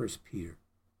 1 Peter.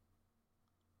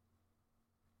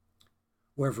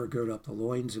 Wherefore gird up the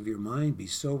loins of your mind, be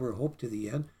sober, hope to the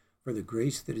end, for the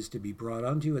grace that is to be brought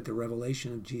unto you at the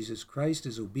revelation of Jesus Christ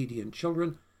as obedient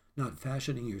children, not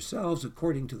fashioning yourselves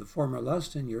according to the former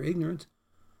lust in your ignorance,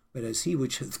 but as He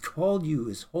which hath called you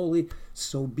is holy,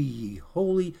 so be ye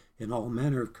holy in all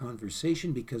manner of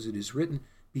conversation, because it is written,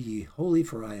 Be ye holy,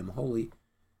 for I am holy.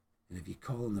 And if ye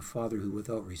call on the Father, who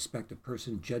without respect of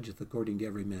person judgeth according to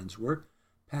every man's work,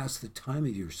 pass the time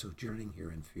of your sojourning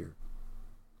here in fear.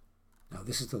 Now,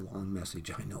 this is a long message,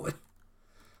 I know it,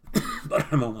 but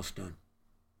I'm almost done.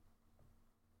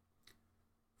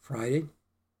 Friday,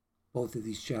 both of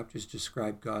these chapters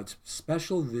describe God's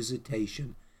special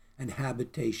visitation and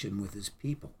habitation with His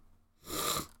people.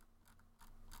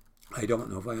 I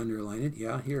don't know if I underline it.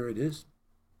 Yeah, here it is.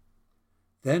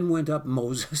 Then went up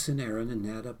Moses and Aaron and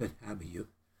Nadab and Abihu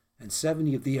and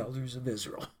 70 of the elders of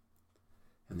Israel.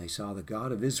 And they saw the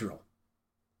God of Israel.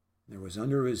 And there was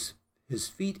under his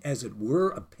feet, as it were,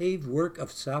 a paved work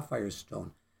of sapphire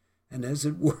stone, and as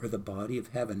it were, the body of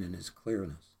heaven in His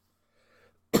clearness.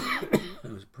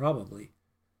 It was probably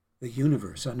the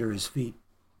universe under His feet.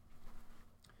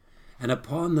 And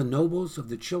upon the nobles of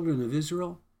the children of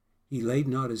Israel He laid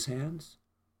not His hands.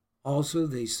 Also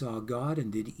they saw God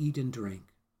and did eat and drink.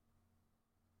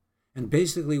 And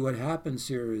basically what happens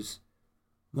here is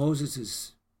Moses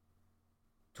is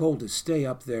told to stay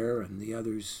up there, and the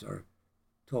others are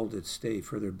told to stay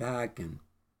further back, and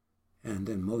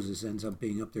then Moses ends up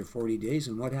being up there 40 days,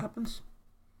 and what happens?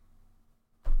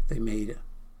 They made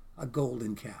a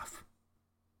golden calf.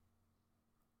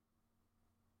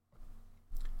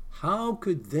 How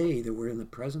could they that were in the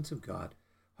presence of God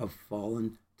have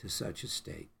fallen to such a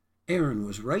state? Aaron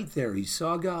was right there. He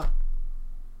saw God.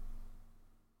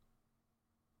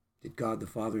 Did God the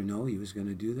Father know he was going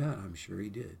to do that? I'm sure he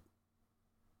did.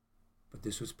 But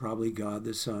this was probably God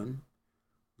the Son,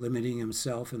 limiting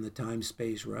himself in the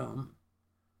time-space realm,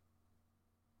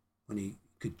 when he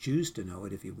could choose to know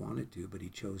it if he wanted to, but he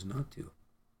chose not to,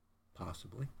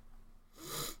 possibly.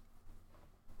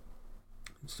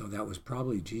 And so that was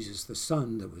probably Jesus the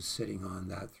Son that was sitting on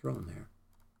that throne there.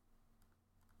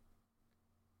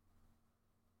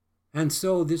 And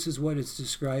so this is what it's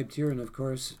described here. And of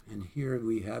course, and here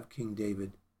we have King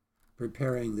David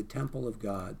preparing the temple of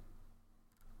God.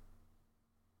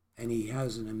 And he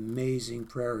has an amazing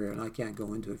prayer here, and I can't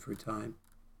go into it for time.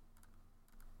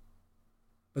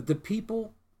 But the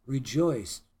people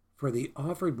rejoiced, for they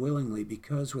offered willingly,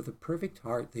 because with a perfect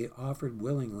heart they offered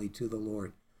willingly to the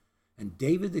Lord. And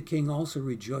David the king also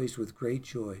rejoiced with great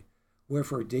joy.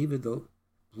 Wherefore David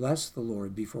blessed the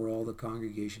Lord before all the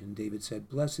congregation. And David said,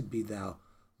 Blessed be thou,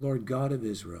 Lord God of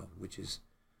Israel, which is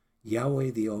Yahweh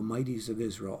the Almighties of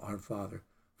Israel, our Father,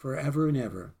 forever and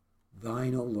ever.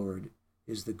 Thine, O Lord,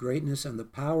 is the greatness and the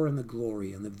power and the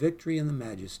glory and the victory and the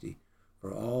majesty.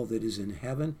 For all that is in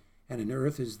heaven and in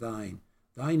earth is thine.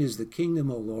 Thine is the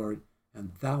kingdom, O Lord,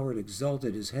 and thou art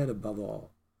exalted as head above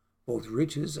all. Both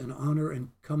riches and honor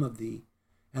and come of thee,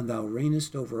 and thou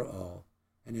reignest over all.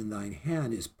 And in thine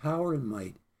hand is power and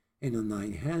might, and in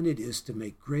thine hand it is to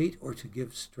make great or to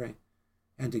give strength,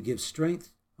 and to give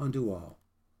strength unto all.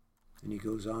 And he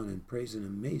goes on and prays an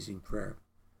amazing prayer.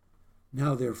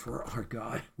 Now therefore, our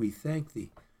God, we thank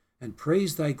thee, and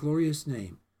praise thy glorious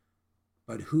name.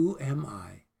 But who am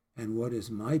I, and what is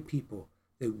my people,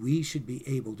 that we should be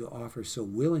able to offer so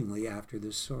willingly after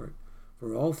this sort?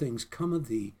 For all things come of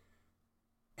thee,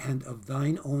 and of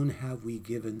thine own have we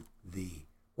given thee.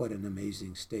 What an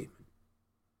amazing statement.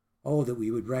 Oh, that we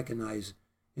would recognize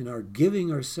in our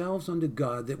giving ourselves unto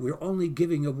God that we're only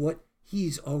giving of what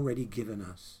he's already given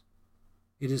us.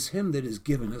 It is him that has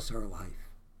given us our life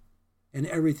and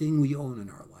everything we own in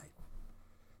our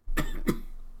life.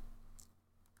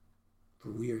 For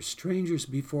we are strangers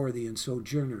before thee and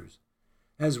sojourners,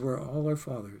 as were all our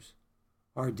fathers.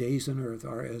 Our days on earth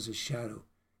are as a shadow,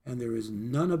 and there is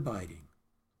none abiding,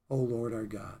 O Lord our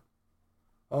God.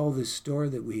 All this store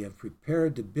that we have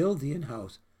prepared to build thee an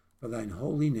house for thine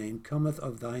holy name cometh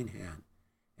of thine hand,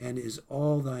 and is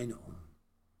all thine own.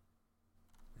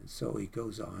 And so he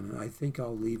goes on, and I think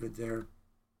I'll leave it there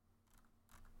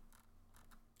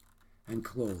and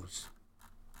close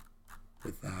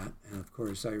with that. And of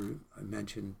course, I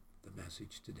mentioned the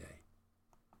message today.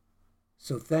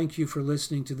 So thank you for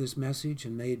listening to this message,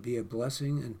 and may it be a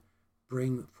blessing and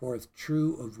bring forth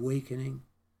true awakening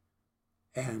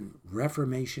and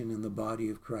reformation in the body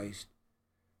of Christ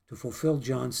to fulfill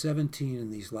John 17 in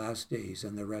these last days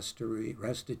and the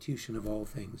restitution of all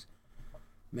things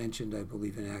mentioned, I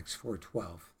believe, in Acts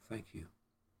 4:12. Thank you.